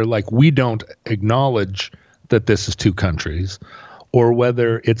version where they're like, we don't acknowledge that this is two countries, or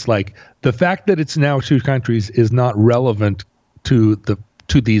whether it's like the fact that it's now two countries is not relevant to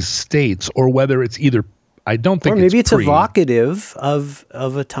these states, or whether it's either. I don't think, or maybe it's evocative of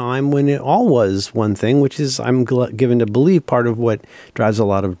a time when it all was one thing, which is, I'm given to believe, part of what drives a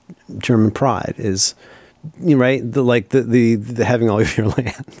lot of German pride is, right, the having all of your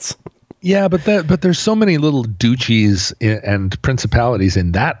lands. Yeah, but there's so many little duchies and principalities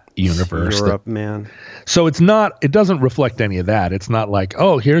in that universe. Europe, man. So it doesn't reflect any of that. It's not like,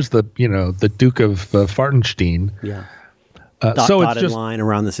 oh, here's the Duke of Fartenstein. Yeah. So it's dotted just line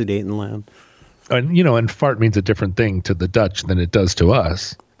around the Sudetenland. And fart means a different thing to the Dutch than it does to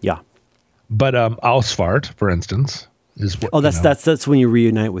us. Yeah. But Ausfahrt, for instance, is what. Oh, that's when you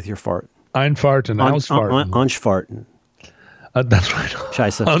reunite with your fart. Einfahrt and Ausfahrt. Anschfart. That's right.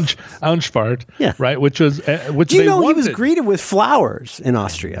 Scheisse. Anschfahrt. Yeah. Right. Which was which. Do you they know wanted. He was greeted with flowers in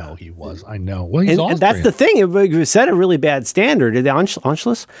Austria? No, he was. I know. Well, he's Austrian. And that's the thing. It set a really bad standard. The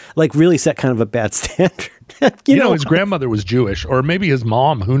Anschluss really set kind of a bad standard. you know, his grandmother was Jewish, or maybe his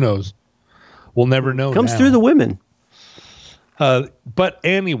mom. Who knows? We'll never know. Comes through the women. But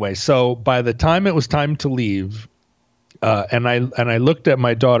anyway, so by the time it was time to leave, and I looked at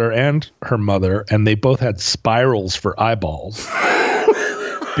my daughter and her mother, and they both had spirals for eyeballs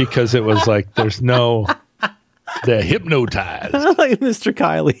because it was like they're hypnotized. Like Mr.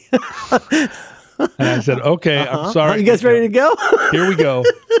 Kiley. And I said, "Okay, I'm sorry. Are you guys ready to go? Here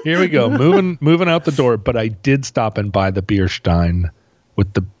we go. Moving out the door." But I did stop and buy the Bierstein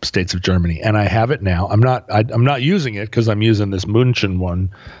with the states of Germany, and I have it now. I'm not using it because I'm using this München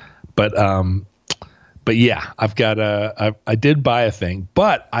one, but yeah, I did buy a thing,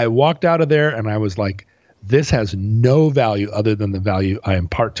 but I walked out of there and I was like, this has no value other than the value I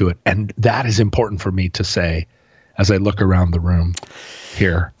impart to it, and that is important for me to say as I look around the room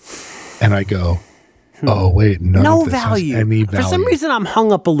here, and I go, oh wait, no value. Has any value. For some reason, I'm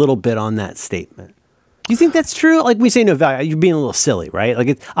hung up a little bit on that statement. Do you think that's true? Like, we say no value, you're being a little silly, right? Like,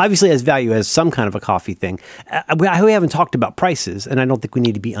 it obviously has value as some kind of a coffee thing. We haven't talked about prices, and I don't think we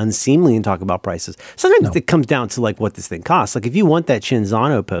need to be unseemly and talk about prices. Sometimes it comes down to like what this thing costs. Like, if you want that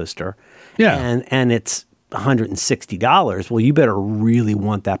Cinzano poster, and it's $160, well, you better really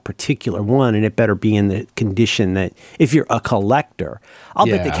want that particular one, and it better be in the condition that, if you're a collector, I'll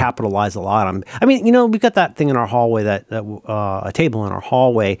bet they capitalize a lot on. I mean, we've got that thing in our hallway, a table in our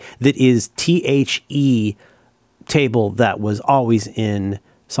hallway that is THE table that was always in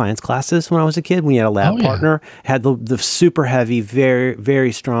science classes when I was a kid. When you had a lab partner, had the super heavy, very,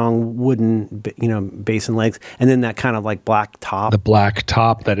 very strong wooden, base and legs, and then that kind of like black top. The black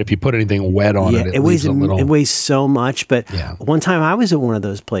top that if you put anything wet on it weighs it weighs so much. But one time I was at one of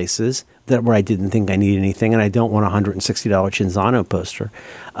those places where I didn't think I needed anything, and I don't want a $160 Cinzano poster,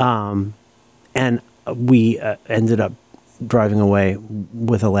 and we ended up driving away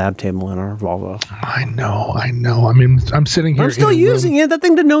with a lab table in our Volvo. I know. I mean, I'm sitting here. I'm still using it. That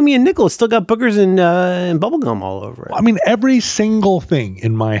thing to know me and nickel. It's still got boogers and bubble gum all over it. I mean, every single thing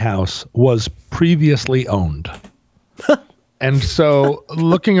in my house was previously owned. And so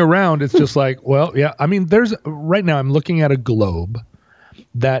looking around, it's just like, well, yeah. I mean, right now I'm looking at a globe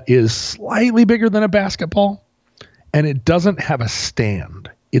that is slightly bigger than a basketball, and it doesn't have a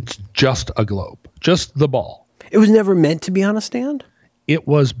stand. It's just a globe, just the ball. It was never meant to be on a stand? It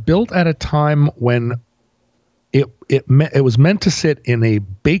was built at a time when it was meant to sit in a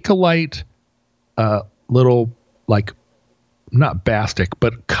Bakelite little, like, not bastic,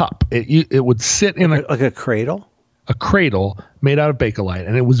 but cup. It would sit in like a cradle? A cradle made out of Bakelite,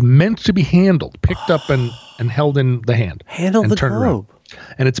 and it was meant to be picked up and held in the hand. Handle the globe. Around.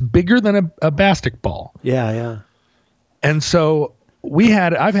 And it's bigger than a bastic ball. Yeah. And so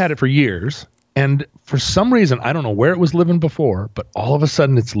I've had it for years. And for some reason, I don't know where it was living before, but all of a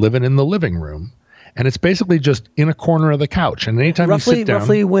sudden it's living in the living room, and it's basically just in a corner of the couch. And anytime you sit down,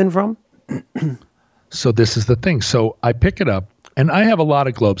 roughly when from? So this is the thing. So I pick it up, and I have a lot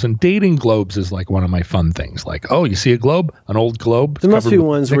of globes, and dating globes is like one of my fun things. Like, oh, you see a globe, an old globe. There must be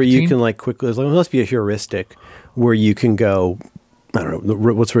ones where you can like quickly. There must be a heuristic where you can go. I don't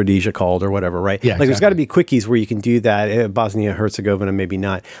know, what's Rhodesia called or whatever, right? Yeah, like there's got to be quickies where you can do that. Bosnia Herzegovina, maybe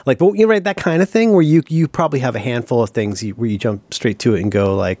not. Like, but you're right, that kind of thing where you probably have a handful of things where you jump straight to it and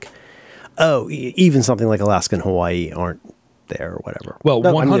go like, oh, even something like Alaska and Hawaii aren't there or whatever. Well,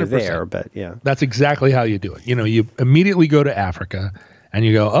 100% there, but yeah, that's exactly how you do it. You immediately go to Africa and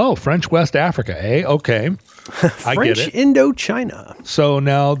you go, oh, French West Africa, eh? Okay, I get it. French Indochina. So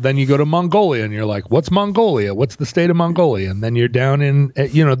now then you go to Mongolia and you're like, what's Mongolia? What's the state of Mongolia? And then you're down in,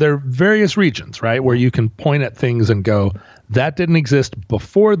 there are various regions, right, where you can point at things and go, that didn't exist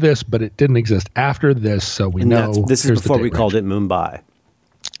before this, but it didn't exist after this. So we know this is before we called it Mumbai.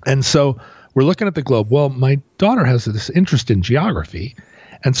 And so we're looking at the globe. Well, my daughter has this interest in geography.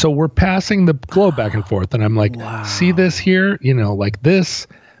 And so we're passing the globe back and forth. And I'm like, wow. See this here? Like this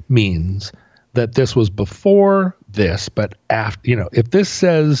means that this was before this, but after, if this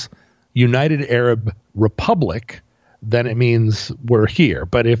says United Arab Republic, then it means we're here.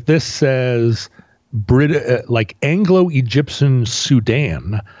 But if this says like Anglo-Egyptian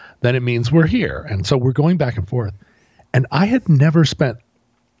Sudan, then it means we're here. And so we're going back and forth. And I had never spent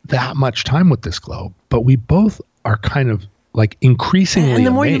that much time with this globe, but we both are kind of like increasingly and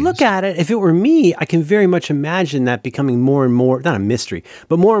the more amazed. You look at it, if it were me, I can very much imagine that becoming more and more, not a mystery,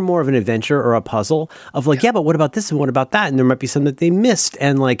 but more and more of an adventure or a puzzle of like, yeah, but what about this and what about that? And there might be some that they missed.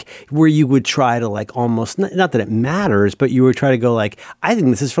 And like where you would try to like almost, not that it matters, but you would try to go like, I think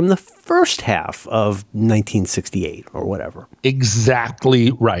this is from the first half of 1968 or whatever.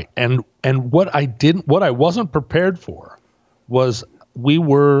 Exactly right. And what I wasn't prepared for was we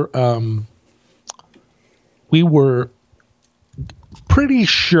were pretty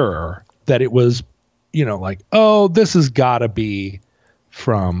sure that it was, like, oh, this has got to be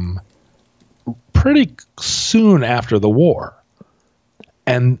from pretty soon after the war.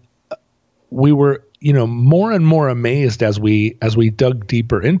 And we were, more and more amazed as we dug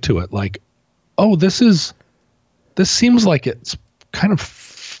deeper into it. Like, oh, this seems like it's kind of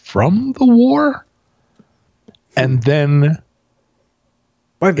from the war. And then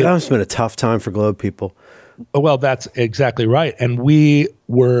that must have been a tough time for Globe people. Well, that's exactly right. And we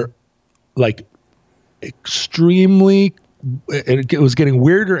were like extremely, it was getting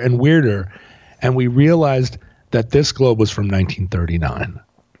weirder and weirder. And we realized that this globe was from 1939.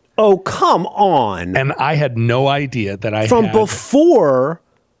 Oh, come on. And I had no idea that I from had before.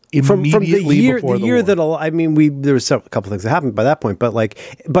 From the year, before the year war. that there was a couple things that happened by that point, but like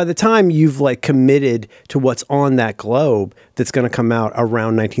by the time you've like committed to what's on that globe that's going to come out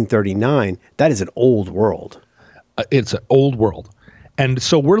around 1939, that is an old world. It's an old world, and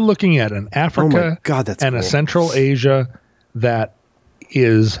so we're looking at an Africa and a Central Asia that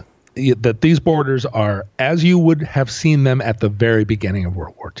these borders are as you would have seen them at the very beginning of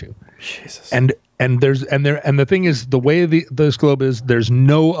World War II. Jesus. And the thing is, the way this globe is, there's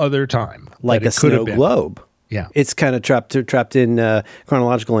no other time like a snow globe. Yeah, it's kind of trapped in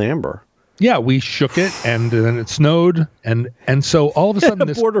chronological amber. Yeah, we shook it, and then it snowed, and so all of a sudden,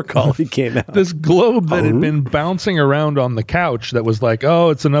 this border collie came out. This globe that had been bouncing around on the couch that was like,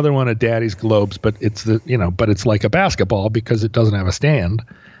 oh, it's another one of Daddy's globes, but it's but it's like a basketball because it doesn't have a stand.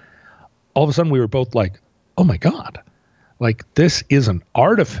 All of a sudden, we were both like, oh my God, like this is an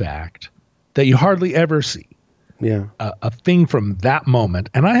artifact that you hardly ever see. Yeah. A thing from that moment.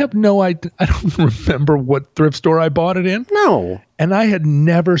 And I have no idea. I don't remember what thrift store I bought it in. No. And I had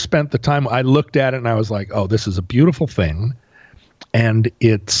never spent the time. I looked at it and I was like, oh, this is a beautiful thing. And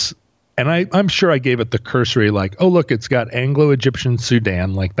I'm sure I gave it the cursory, like, oh, look, it's got Anglo-Egyptian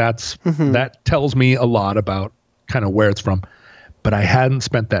Sudan. Like that tells me a lot about kind of where it's from. But I hadn't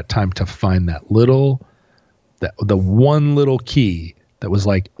spent that time to find the one little key that was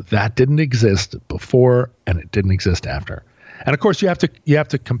like, that didn't exist before and it didn't exist after. And of course you have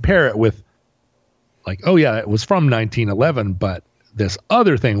to compare it with like, oh yeah, it was from 1911, but this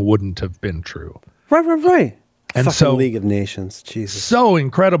other thing wouldn't have been true. Right. And fucking so League of Nations, Jesus. So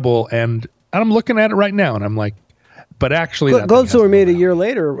incredible. And I'm looking at it right now and I'm like, but actually globes that were made a year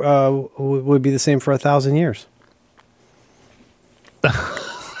later would be the same for 1,000 years.